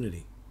true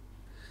unity.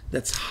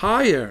 That's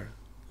higher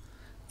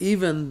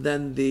even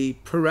than the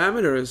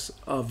parameters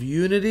of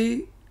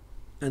unity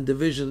and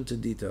division to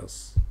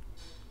details.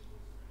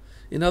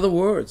 In other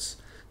words,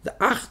 the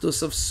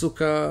achdus of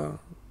Sukkah,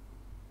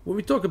 when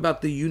we talk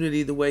about the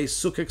unity, the way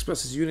Sukkah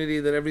expresses unity,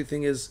 that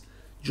everything is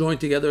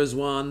joined together as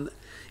one,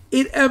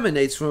 it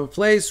emanates from a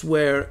place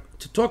where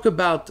to talk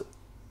about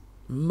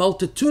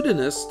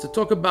multitudinous, to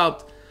talk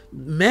about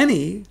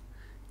many,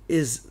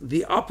 is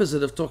the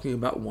opposite of talking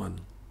about one.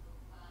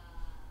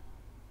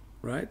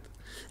 Right?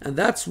 And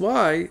that's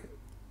why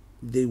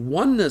the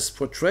oneness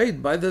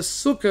portrayed by the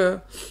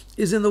Sukkah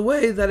is in the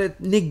way that it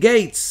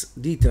negates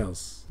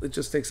details. It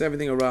just takes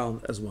everything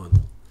around as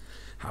one.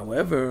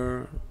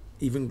 However,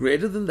 even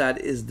greater than that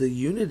is the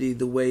unity,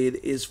 the way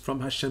it is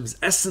from Hashem's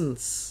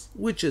essence,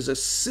 which is a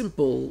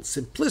simple,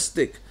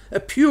 simplistic, a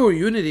pure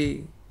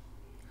unity.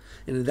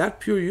 And in that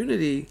pure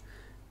unity,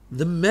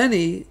 the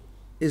many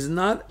is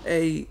not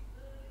a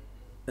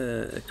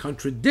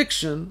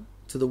contradiction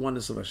to the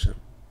oneness of Hashem.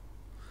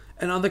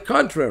 And on the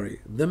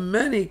contrary, the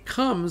many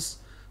comes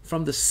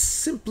from the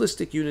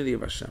simplistic unity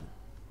of Hashem.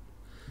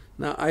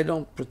 Now, I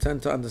don't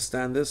pretend to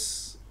understand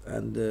this,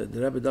 and the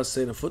Rebbe does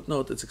say in a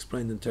footnote, it's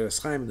explained in Teres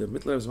Chaim, the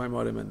Mitler's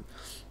Maimorim, and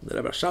the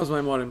Rebbe Rashav's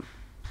Maimorim.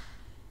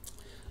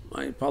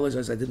 I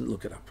apologize, I didn't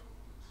look it up.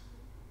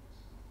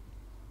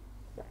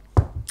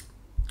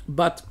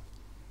 But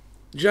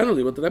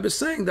generally, what the Rebbe is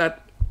saying,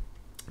 that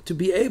to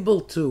be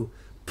able to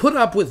put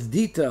up with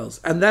details,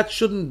 and that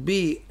shouldn't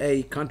be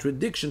a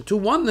contradiction to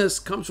oneness,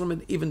 comes from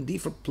an even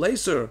deeper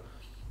placer,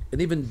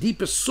 an even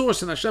deeper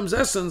source in Hashem's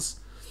essence,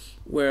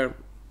 where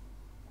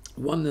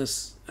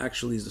oneness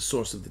actually is the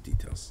source of the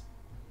details.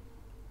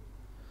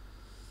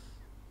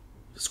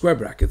 Square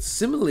brackets.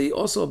 Similarly,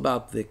 also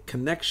about the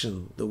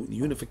connection, the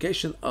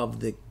unification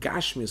of the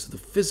gashmis, the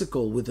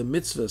physical, with the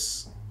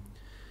mitzvahs.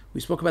 We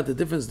spoke about the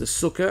difference, the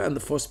sukkah and the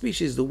four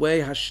species, the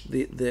way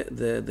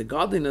the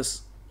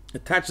godliness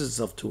attaches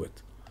itself to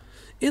it.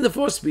 In the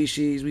four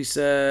species, we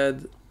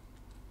said,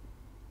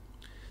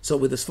 so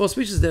with the four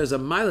species, there's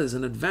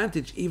an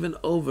advantage even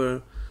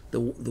over the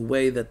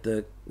way that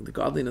the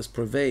godliness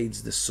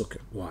pervades the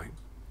sukkah. Why?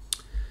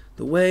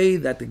 The way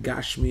that the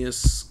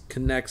Gashmias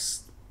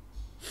connects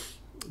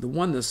the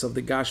oneness of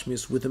the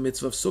Gashmias with the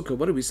mitzvah of sukkah.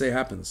 What do we say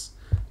happens?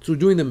 Through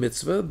doing the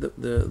mitzvah,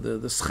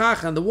 the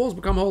schach and the walls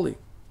become holy.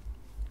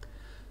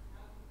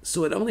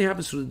 So it only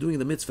happens through doing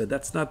the mitzvah.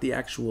 That's not the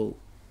actual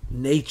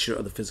nature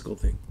of the physical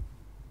thing.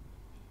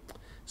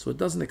 So it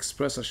doesn't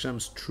express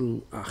Hashem's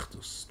true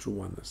achdus, true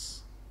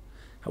oneness.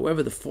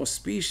 However, the four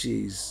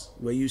species,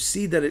 where you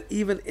see that it,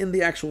 even in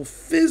the actual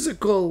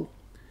physical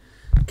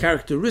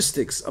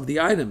characteristics of the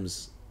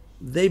items,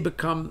 they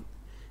become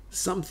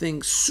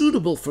something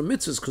suitable for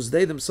mitzvahs because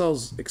they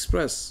themselves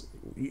express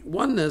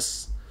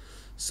oneness.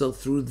 So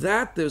through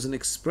that, there's an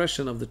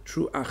expression of the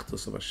true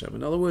achdus of Hashem.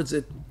 In other words,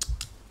 it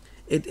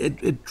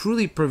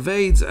truly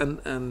pervades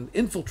and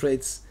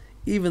infiltrates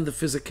even the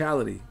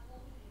physicality,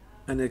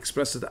 and it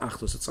expresses the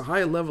achdus. It's a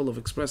higher level of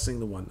expressing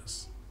the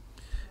oneness.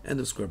 End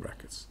of square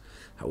brackets.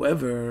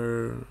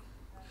 However,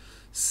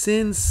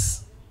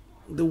 since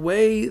the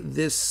way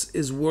this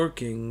is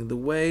working, the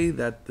way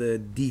that the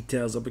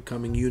details are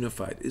becoming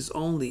unified is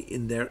only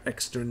in their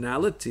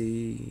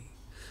externality,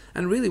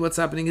 and really what's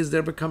happening is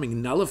they're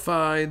becoming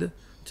nullified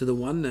to the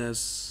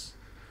oneness,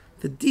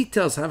 the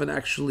details haven't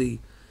actually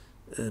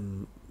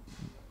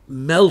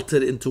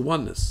melted into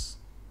oneness.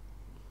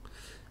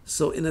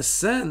 So in a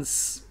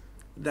sense,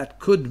 that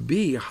could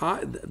be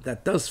high,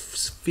 that does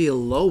feel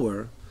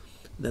lower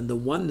than the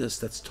oneness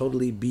that's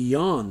totally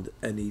beyond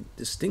any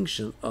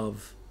distinction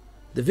of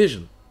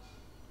division.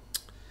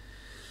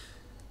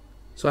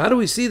 So how do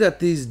we see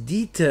that these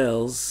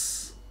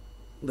details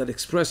that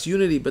express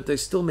unity, but they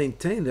still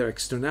maintain their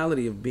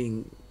externality of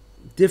being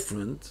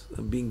different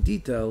and being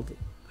detailed,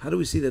 how do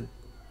we see that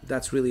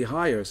that's really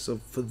higher? So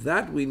for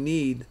that we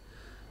need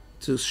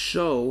to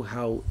show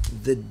how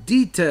the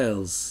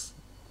details,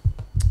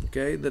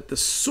 okay, that the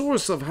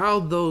source of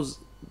how those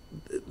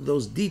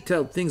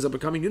detailed things are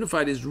becoming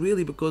unified is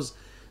really because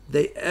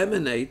they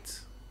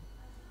emanate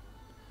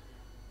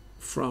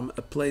from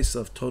a place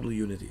of total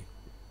unity.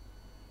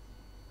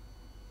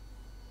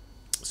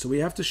 So we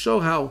have to show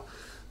how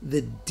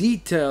the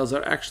details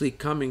are actually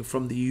coming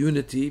from the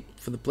unity,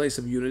 from the place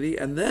of unity,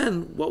 and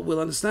then what we'll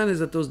understand is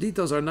that those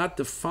details are not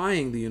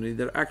defying the unity,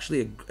 they're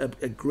actually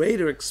a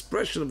greater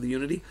expression of the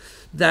unity,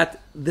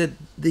 that the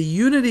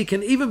unity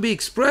can even be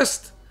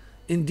expressed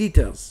in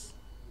details.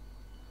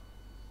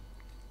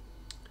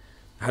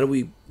 How do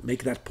we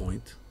make that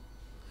point?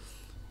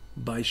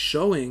 By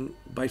showing,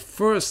 by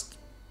first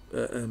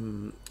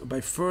proceeding,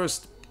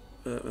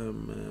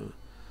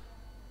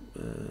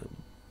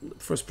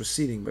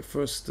 by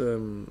first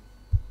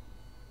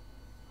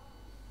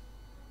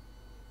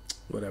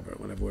whatever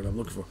word I'm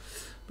looking for.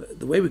 But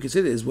the way we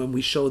consider it is when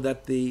we show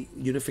that the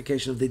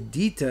unification of the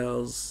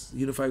details,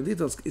 unifying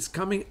details, is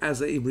coming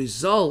as a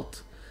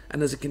result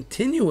and as a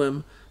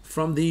continuum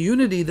from the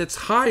unity that's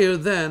higher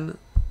than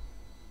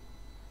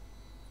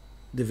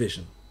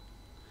division.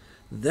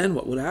 Then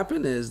what would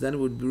happen is, then it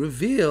would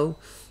reveal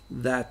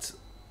that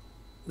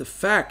the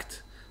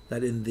fact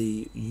that in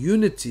the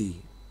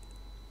unity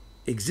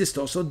exist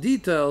also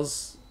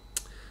details,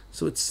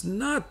 so it's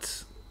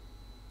not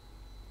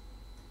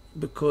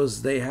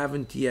because they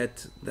haven't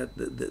yet, that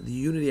the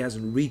unity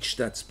hasn't reached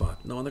that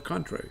spot. No, on the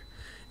contrary,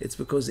 it's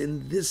because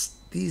in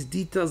these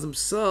details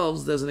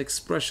themselves there's an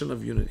expression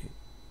of unity.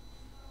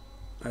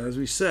 As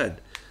we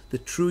said, the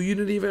true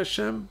unity of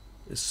Hashem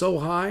is so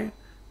high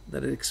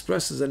that it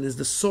expresses and is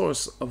the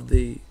source of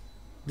the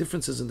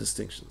differences and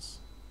distinctions.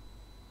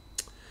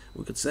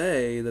 We could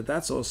say that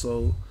that's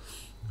also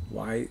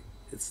why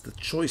it's the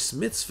choice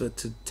mitzvah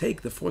to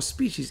take the four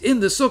species in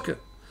the sukkah.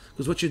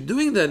 Because what you're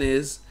doing then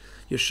is,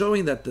 you're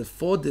showing that the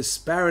four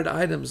disparate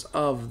items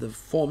of the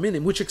four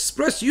minim, which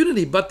express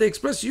unity, but they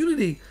express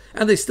unity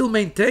and they still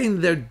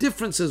maintain their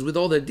differences with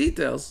all their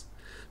details.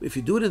 If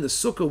you do it in the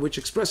sukkah, which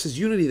expresses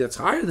unity that's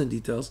higher than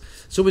details,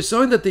 so we're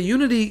showing that the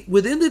unity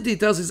within the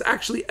details is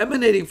actually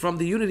emanating from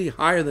the unity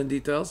higher than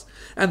details,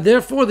 and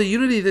therefore the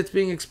unity that's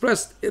being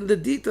expressed in the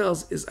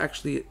details is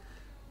actually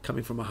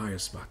coming from a higher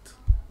spot.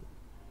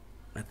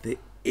 At the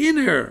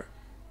inner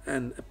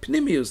and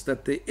pnimius,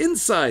 that the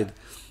inside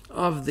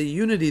of the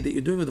unity that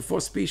you're doing with the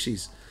four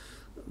species,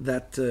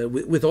 that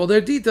with all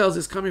their details,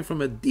 is coming from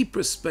a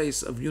deeper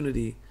space of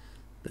unity,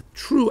 the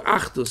true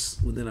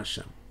achdus within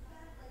Hashem.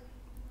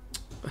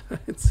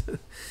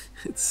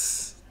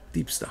 It's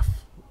deep stuff.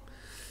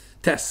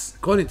 Tess,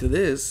 according to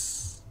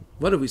this,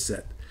 what have we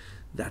said?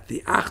 That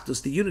the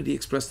achdus, the unity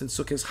expressed in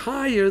Sukkah, is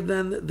higher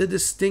than the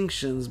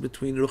distinctions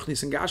between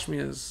Ruchnis and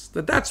Gashmias.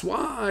 That's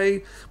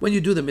why when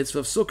you do the mitzvah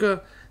of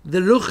Sukkah,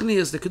 the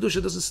Ruchnias, the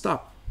Kedusha, doesn't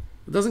stop.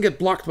 It doesn't get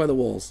blocked by the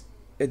walls.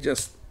 It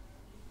just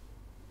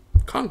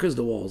conquers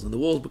the walls, and the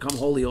walls become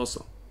holy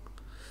also.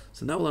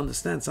 So now we'll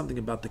understand something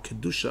about the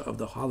Kedusha of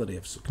the holiday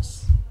of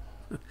Sukkot.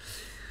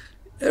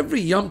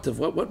 Every Yom Tov,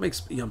 what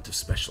makes Yom Tov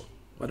special?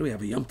 why do we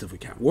have a Yom Tov? We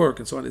can't work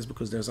and so on. Is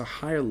because there's a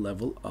higher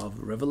level of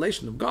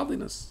revelation of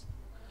godliness.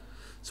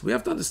 So we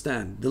have to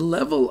understand the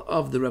level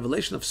of the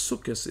revelation of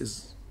Sukkos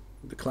is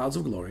the clouds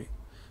of glory,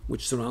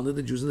 which surrounded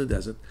the Jews in the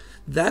desert.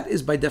 That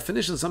is by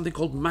definition something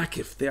called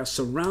makif. They are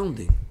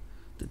surrounding.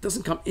 It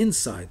doesn't come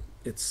inside.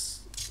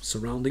 It's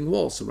surrounding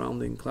walls,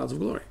 surrounding clouds of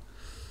glory.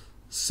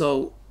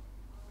 So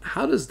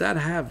how does that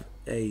have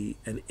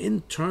an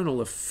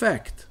internal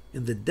effect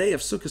in the day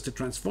of Sukkot, to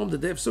transform the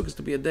day of Sukkot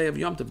to be a day of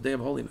Yom Tov, day of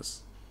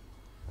holiness?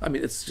 I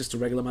mean, it's just a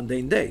regular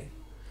mundane day.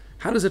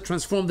 How does it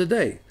transform the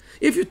day?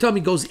 If you tell me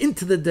it goes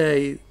into the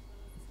day,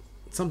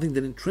 something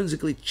that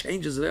intrinsically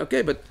changes the day,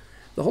 okay, but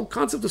the whole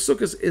concept of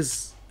Sukkot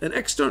is an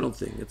external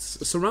thing. It's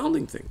a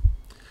surrounding thing.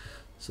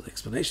 So the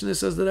explanation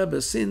is, says the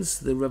Rebbe, since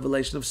the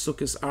revelation of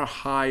Sukkot are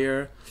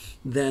higher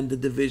than the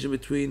division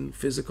between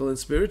physical and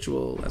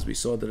spiritual, as we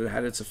saw that it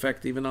had its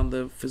effect even on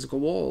the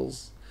physical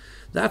walls,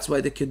 that's why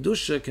the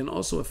Kedusha can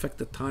also affect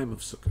the time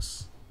of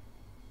Sukkot.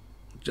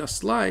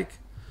 Just like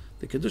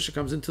the Kedusha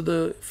comes into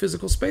the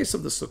physical space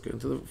of the Sukkah,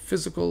 into the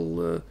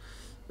physical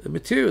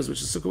materials which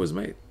the Sukkah was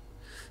made.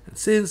 And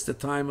since the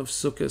time of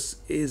Sukkot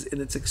is in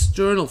its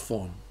external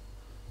form,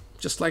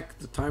 just like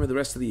the time of the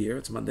rest of the year,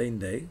 it's a mundane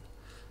day,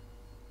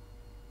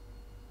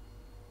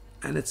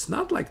 and it's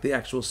not like the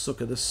actual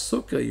Sukkah. The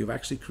Sukkah, you've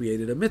actually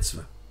created a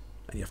mitzvah,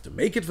 and you have to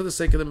make it for the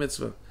sake of the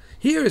mitzvah.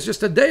 Here is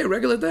just a day, a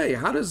regular day.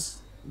 How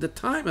does the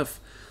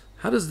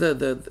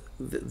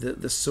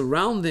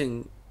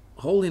surrounding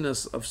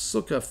holiness of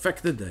Sukkah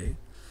affect the day?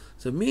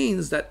 So it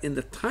means that in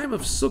the time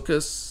of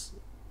Sukkot,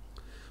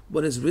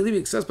 what is really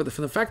being said, but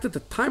from the fact that the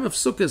time of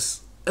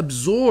Sukkot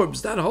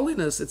absorbs that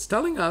holiness, it's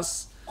telling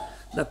us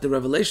that the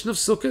revelation of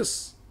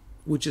Sukkot,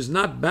 which is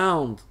not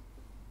bound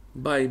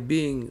by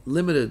being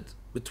limited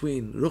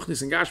between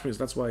Ruchnis and Gashmis,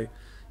 that's why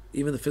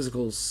even the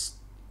physical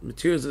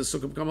materials of the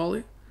Sukkah become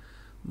holy.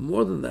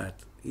 More than that,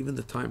 even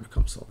the time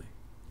becomes holy.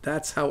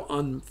 That's how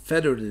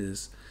unfettered it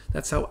is.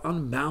 That's how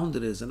unbound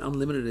it is and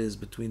unlimited it is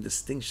between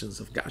distinctions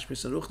of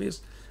Gashmis and Ruchnis.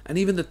 And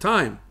even the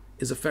time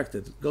is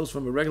affected. It goes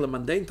from a regular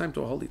mundane time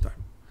to a holy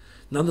time.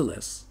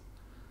 Nonetheless,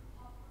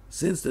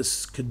 since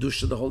this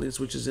Kedusha, the holiness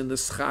which is in the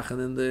schach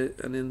and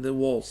in the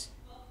walls,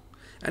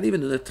 and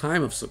even in the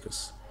time of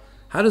Sukkot,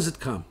 how does it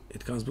come?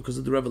 It comes because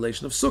of the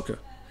revelation of Sukkah.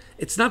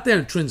 It's not there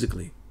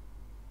intrinsically.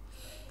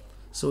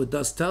 So it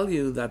does tell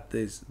you that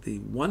the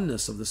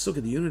oneness of the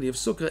Sukkah, the unity of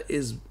Sukkah,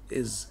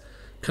 is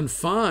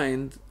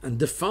confined and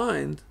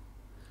defined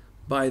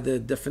by the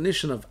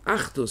definition of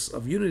achdus,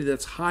 of unity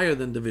that's higher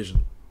than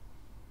division.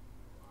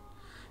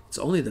 It's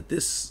only that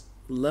this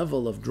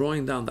level of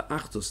drawing down the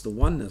achdus, the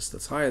oneness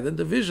that's higher than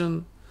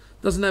division,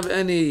 doesn't have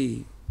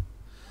any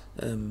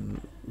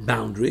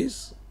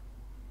boundaries,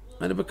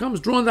 and it becomes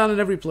drawn down in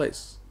every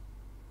place.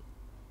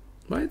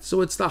 Right?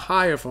 So it's the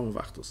higher form of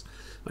achdus.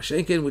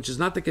 Mashenkin, which is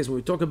not the case when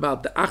we talk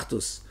about the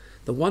achdus,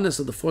 the oneness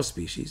of the four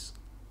species.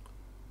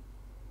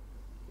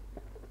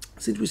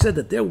 Since we said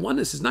that their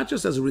oneness is not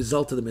just as a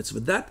result of the mitzvah,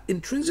 that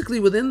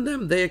intrinsically within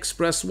them they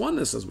express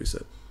oneness, as we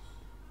said.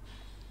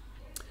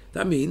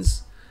 That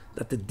means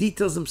that the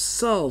details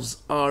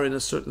themselves are in a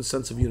certain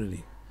sense of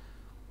unity.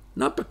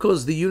 Not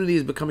because the unity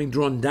is becoming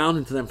drawn down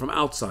into them from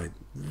outside.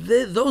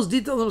 Those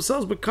details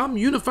themselves become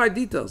unified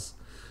details.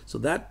 So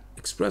that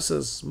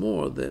expresses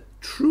more the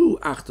true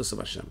achdus of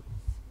Hashem.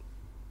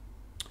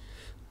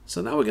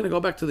 So now we're going to go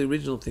back to the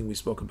original thing we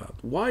spoke about.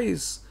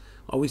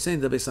 Are we saying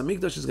the Beis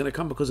Hamikdash is going to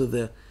come because of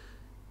the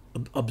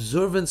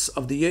observance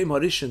of the Yom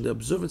HaRishon, the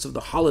observance of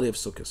the holiday of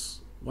Sukkot?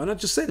 Why not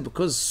just say that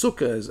because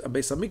Sukkah is a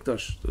Beis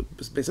Hamikdash, the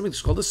Beis Hamikdash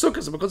is called the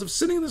Sukkah, so because of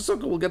sitting in the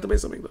Sukkah, we'll get the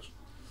Beis Hamikdash.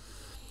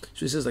 So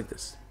he says like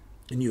this,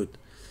 in Yud.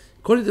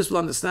 According to this, we'll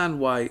understand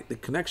why the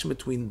connection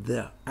between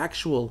the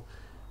actual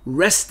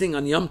resting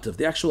on Yom Tov,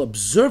 the actual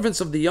observance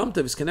of the Yom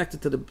Tov, is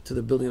connected to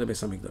the building of the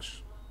Beis Hamikdash.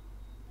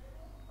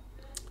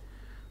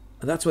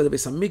 And that's why the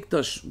Beis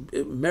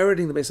Hamikdash,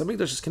 meriting the Beis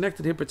Hamikdash, is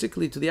connected here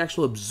particularly to the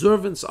actual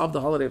observance of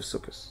the holiday of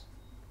Sukkot.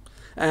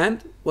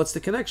 And what's the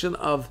connection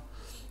of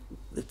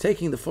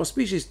taking the four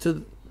species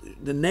to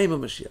the name of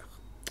Mashiach?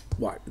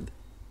 Why?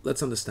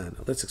 Let's understand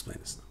now. Let's explain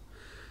this now.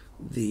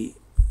 The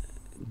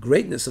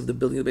greatness of the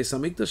building of the Beis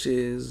Hamikdash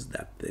is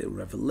that the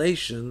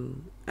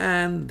revelation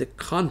and the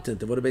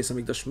content of what a Beis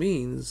Hamikdash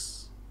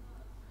means,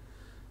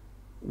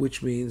 which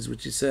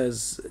he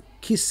says,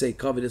 Kisei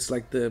Kavod, it's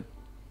like the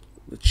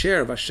chair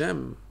of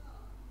Hashem,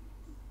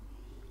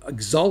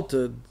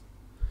 exalted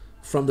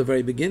from the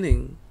very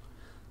beginning.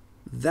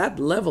 That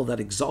level, that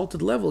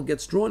exalted level,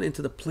 gets drawn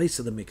into the place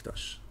of the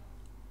Mikdash.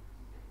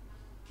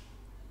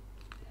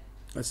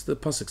 That's the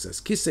pasuk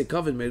says. Kisei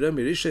kavod meireh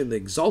mirisha, in the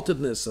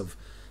exaltedness of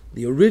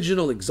the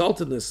original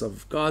exaltedness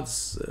of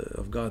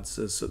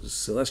God's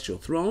celestial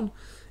throne,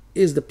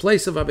 is the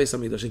place of our Beis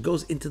Hamikdash. It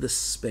goes into the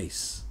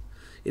space.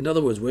 In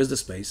other words, where's the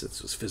space?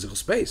 It's physical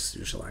space,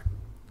 Yerushalayim,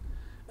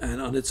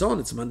 and on its own,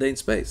 it's a mundane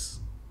space.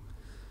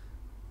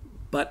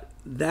 But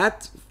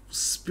that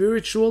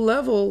spiritual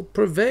level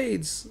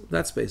pervades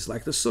that space,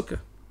 like the sukkah.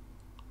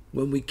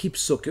 when we keep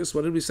Sukkos,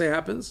 what did we say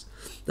happens?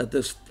 That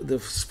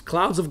the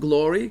clouds of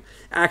glory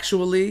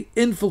actually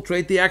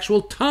infiltrate the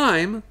actual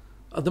time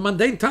of the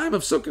mundane time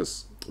of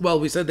Sukkos. Well,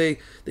 we said they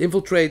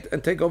infiltrate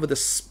and take over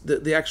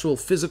the actual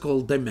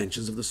physical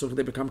dimensions of the Sukkah.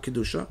 They become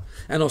Kedusha,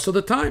 and also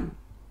the time.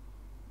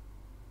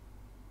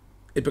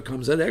 It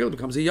becomes a regel, it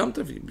becomes a Yom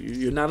Tov.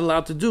 You're not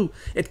allowed to do.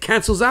 It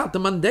cancels out the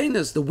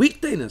mundaneness, the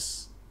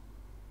weekdayness.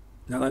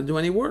 Not allowed to do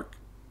any work.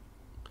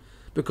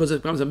 Because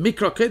it becomes a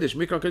Mikra Kiddush.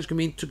 Mikra Kiddush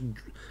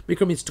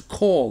Mikra means to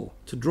call,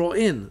 to draw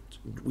in.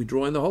 We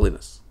draw in the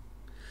holiness.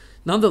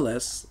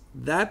 Nonetheless,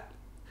 that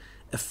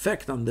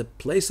effect on the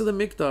place of the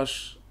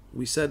Mikdash,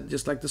 we said,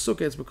 just like the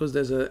Sukkah, it's because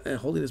there's a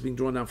holiness being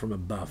drawn down from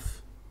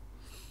above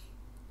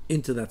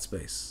into that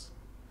space.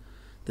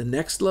 The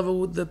next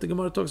level that the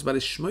Gemara talks about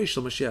is Shmoi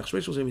Shel Mashiach.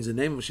 Shmoi Shel Mashiach means the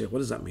name of Mashiach. What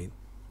does that mean?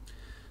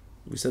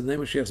 We said the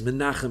name of Mashiach is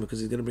Menachem because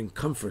he's going to bring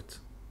comfort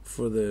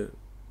for the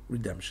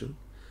redemption.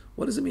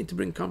 What does it mean to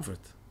bring comfort?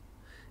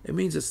 It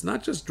means it's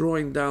not just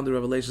drawing down the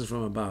revelations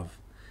from above.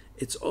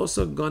 It's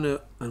also going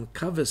to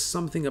uncover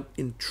something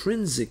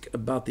intrinsic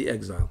about the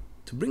exile.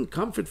 To bring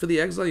comfort for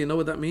the exile, you know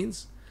what that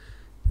means?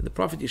 In the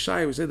prophet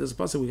Yeshaya, we say there's a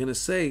passage, we're going to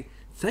say,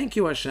 thank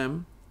you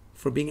Hashem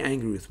for being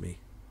angry with me.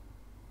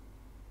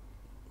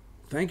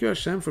 Thank you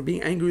Hashem for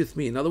being angry with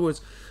me. In other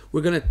words,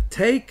 we're going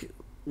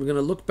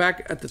to look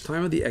back at the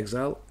time of the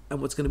exile,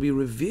 and what's going to be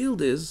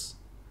revealed is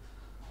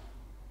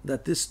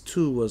that this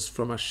too was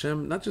from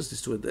Hashem, not just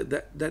this too,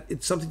 that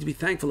it's something to be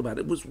thankful about.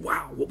 It was,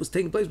 wow, what was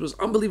taking place was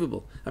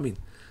unbelievable. I mean,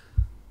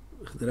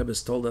 the Rebbe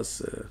has told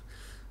us,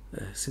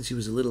 since he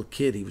was a little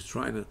kid,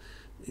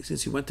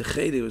 since he went to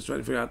Chelek, he was trying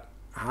to figure out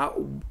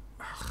how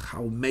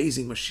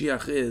amazing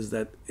Mashiach is,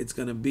 that it's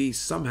going to be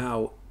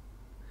somehow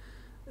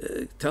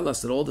tell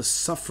us that all the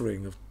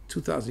suffering of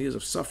 2,000 years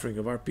of suffering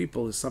of our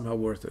people is somehow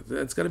worth it.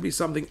 It's going to be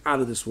something out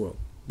of this world.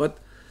 But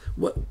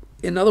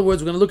in other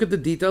words, we're going to look at the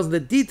details, and the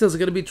details are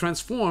going to be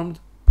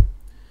transformed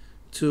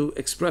to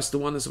express the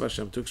oneness of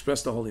Hashem, to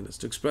express the holiness,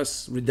 to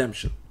express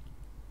redemption.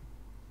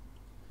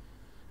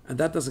 And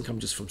that doesn't come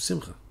just from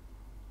Simcha.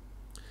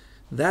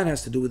 That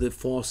has to do with the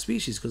four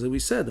species, because as we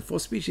said, the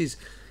four species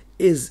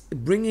is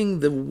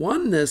bringing the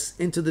oneness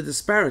into the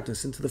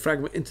disparateness, into the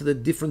fragment, into the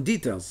different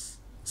details.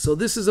 So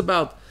this is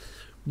about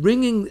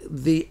bringing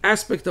the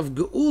aspect of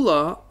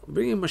Geula,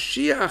 bringing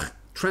Mashiach,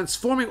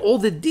 transforming all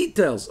the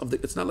details of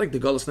it's not like the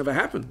Golus never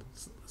happened.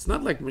 It's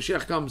not like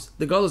Mashiach comes,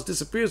 the Golus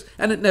disappears,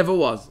 and it never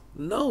was.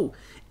 No,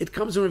 it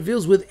comes and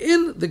reveals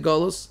within the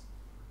Golus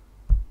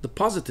the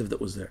positive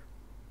that was there.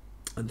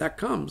 And that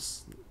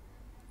comes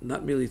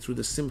not merely through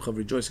the Simcha of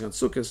rejoicing on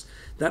Sukkos,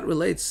 that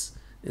relates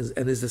that's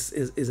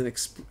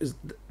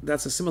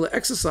a similar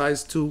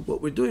exercise to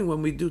what we're doing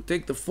when we do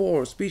take the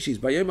four species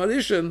by Yom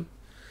Harishon,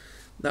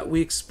 that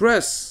we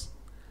express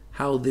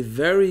how the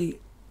very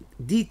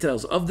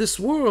details of this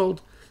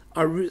world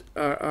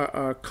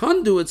are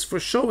conduits for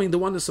showing the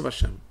oneness of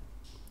Hashem.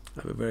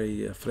 Have a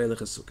very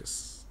freiliche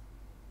Sukkos.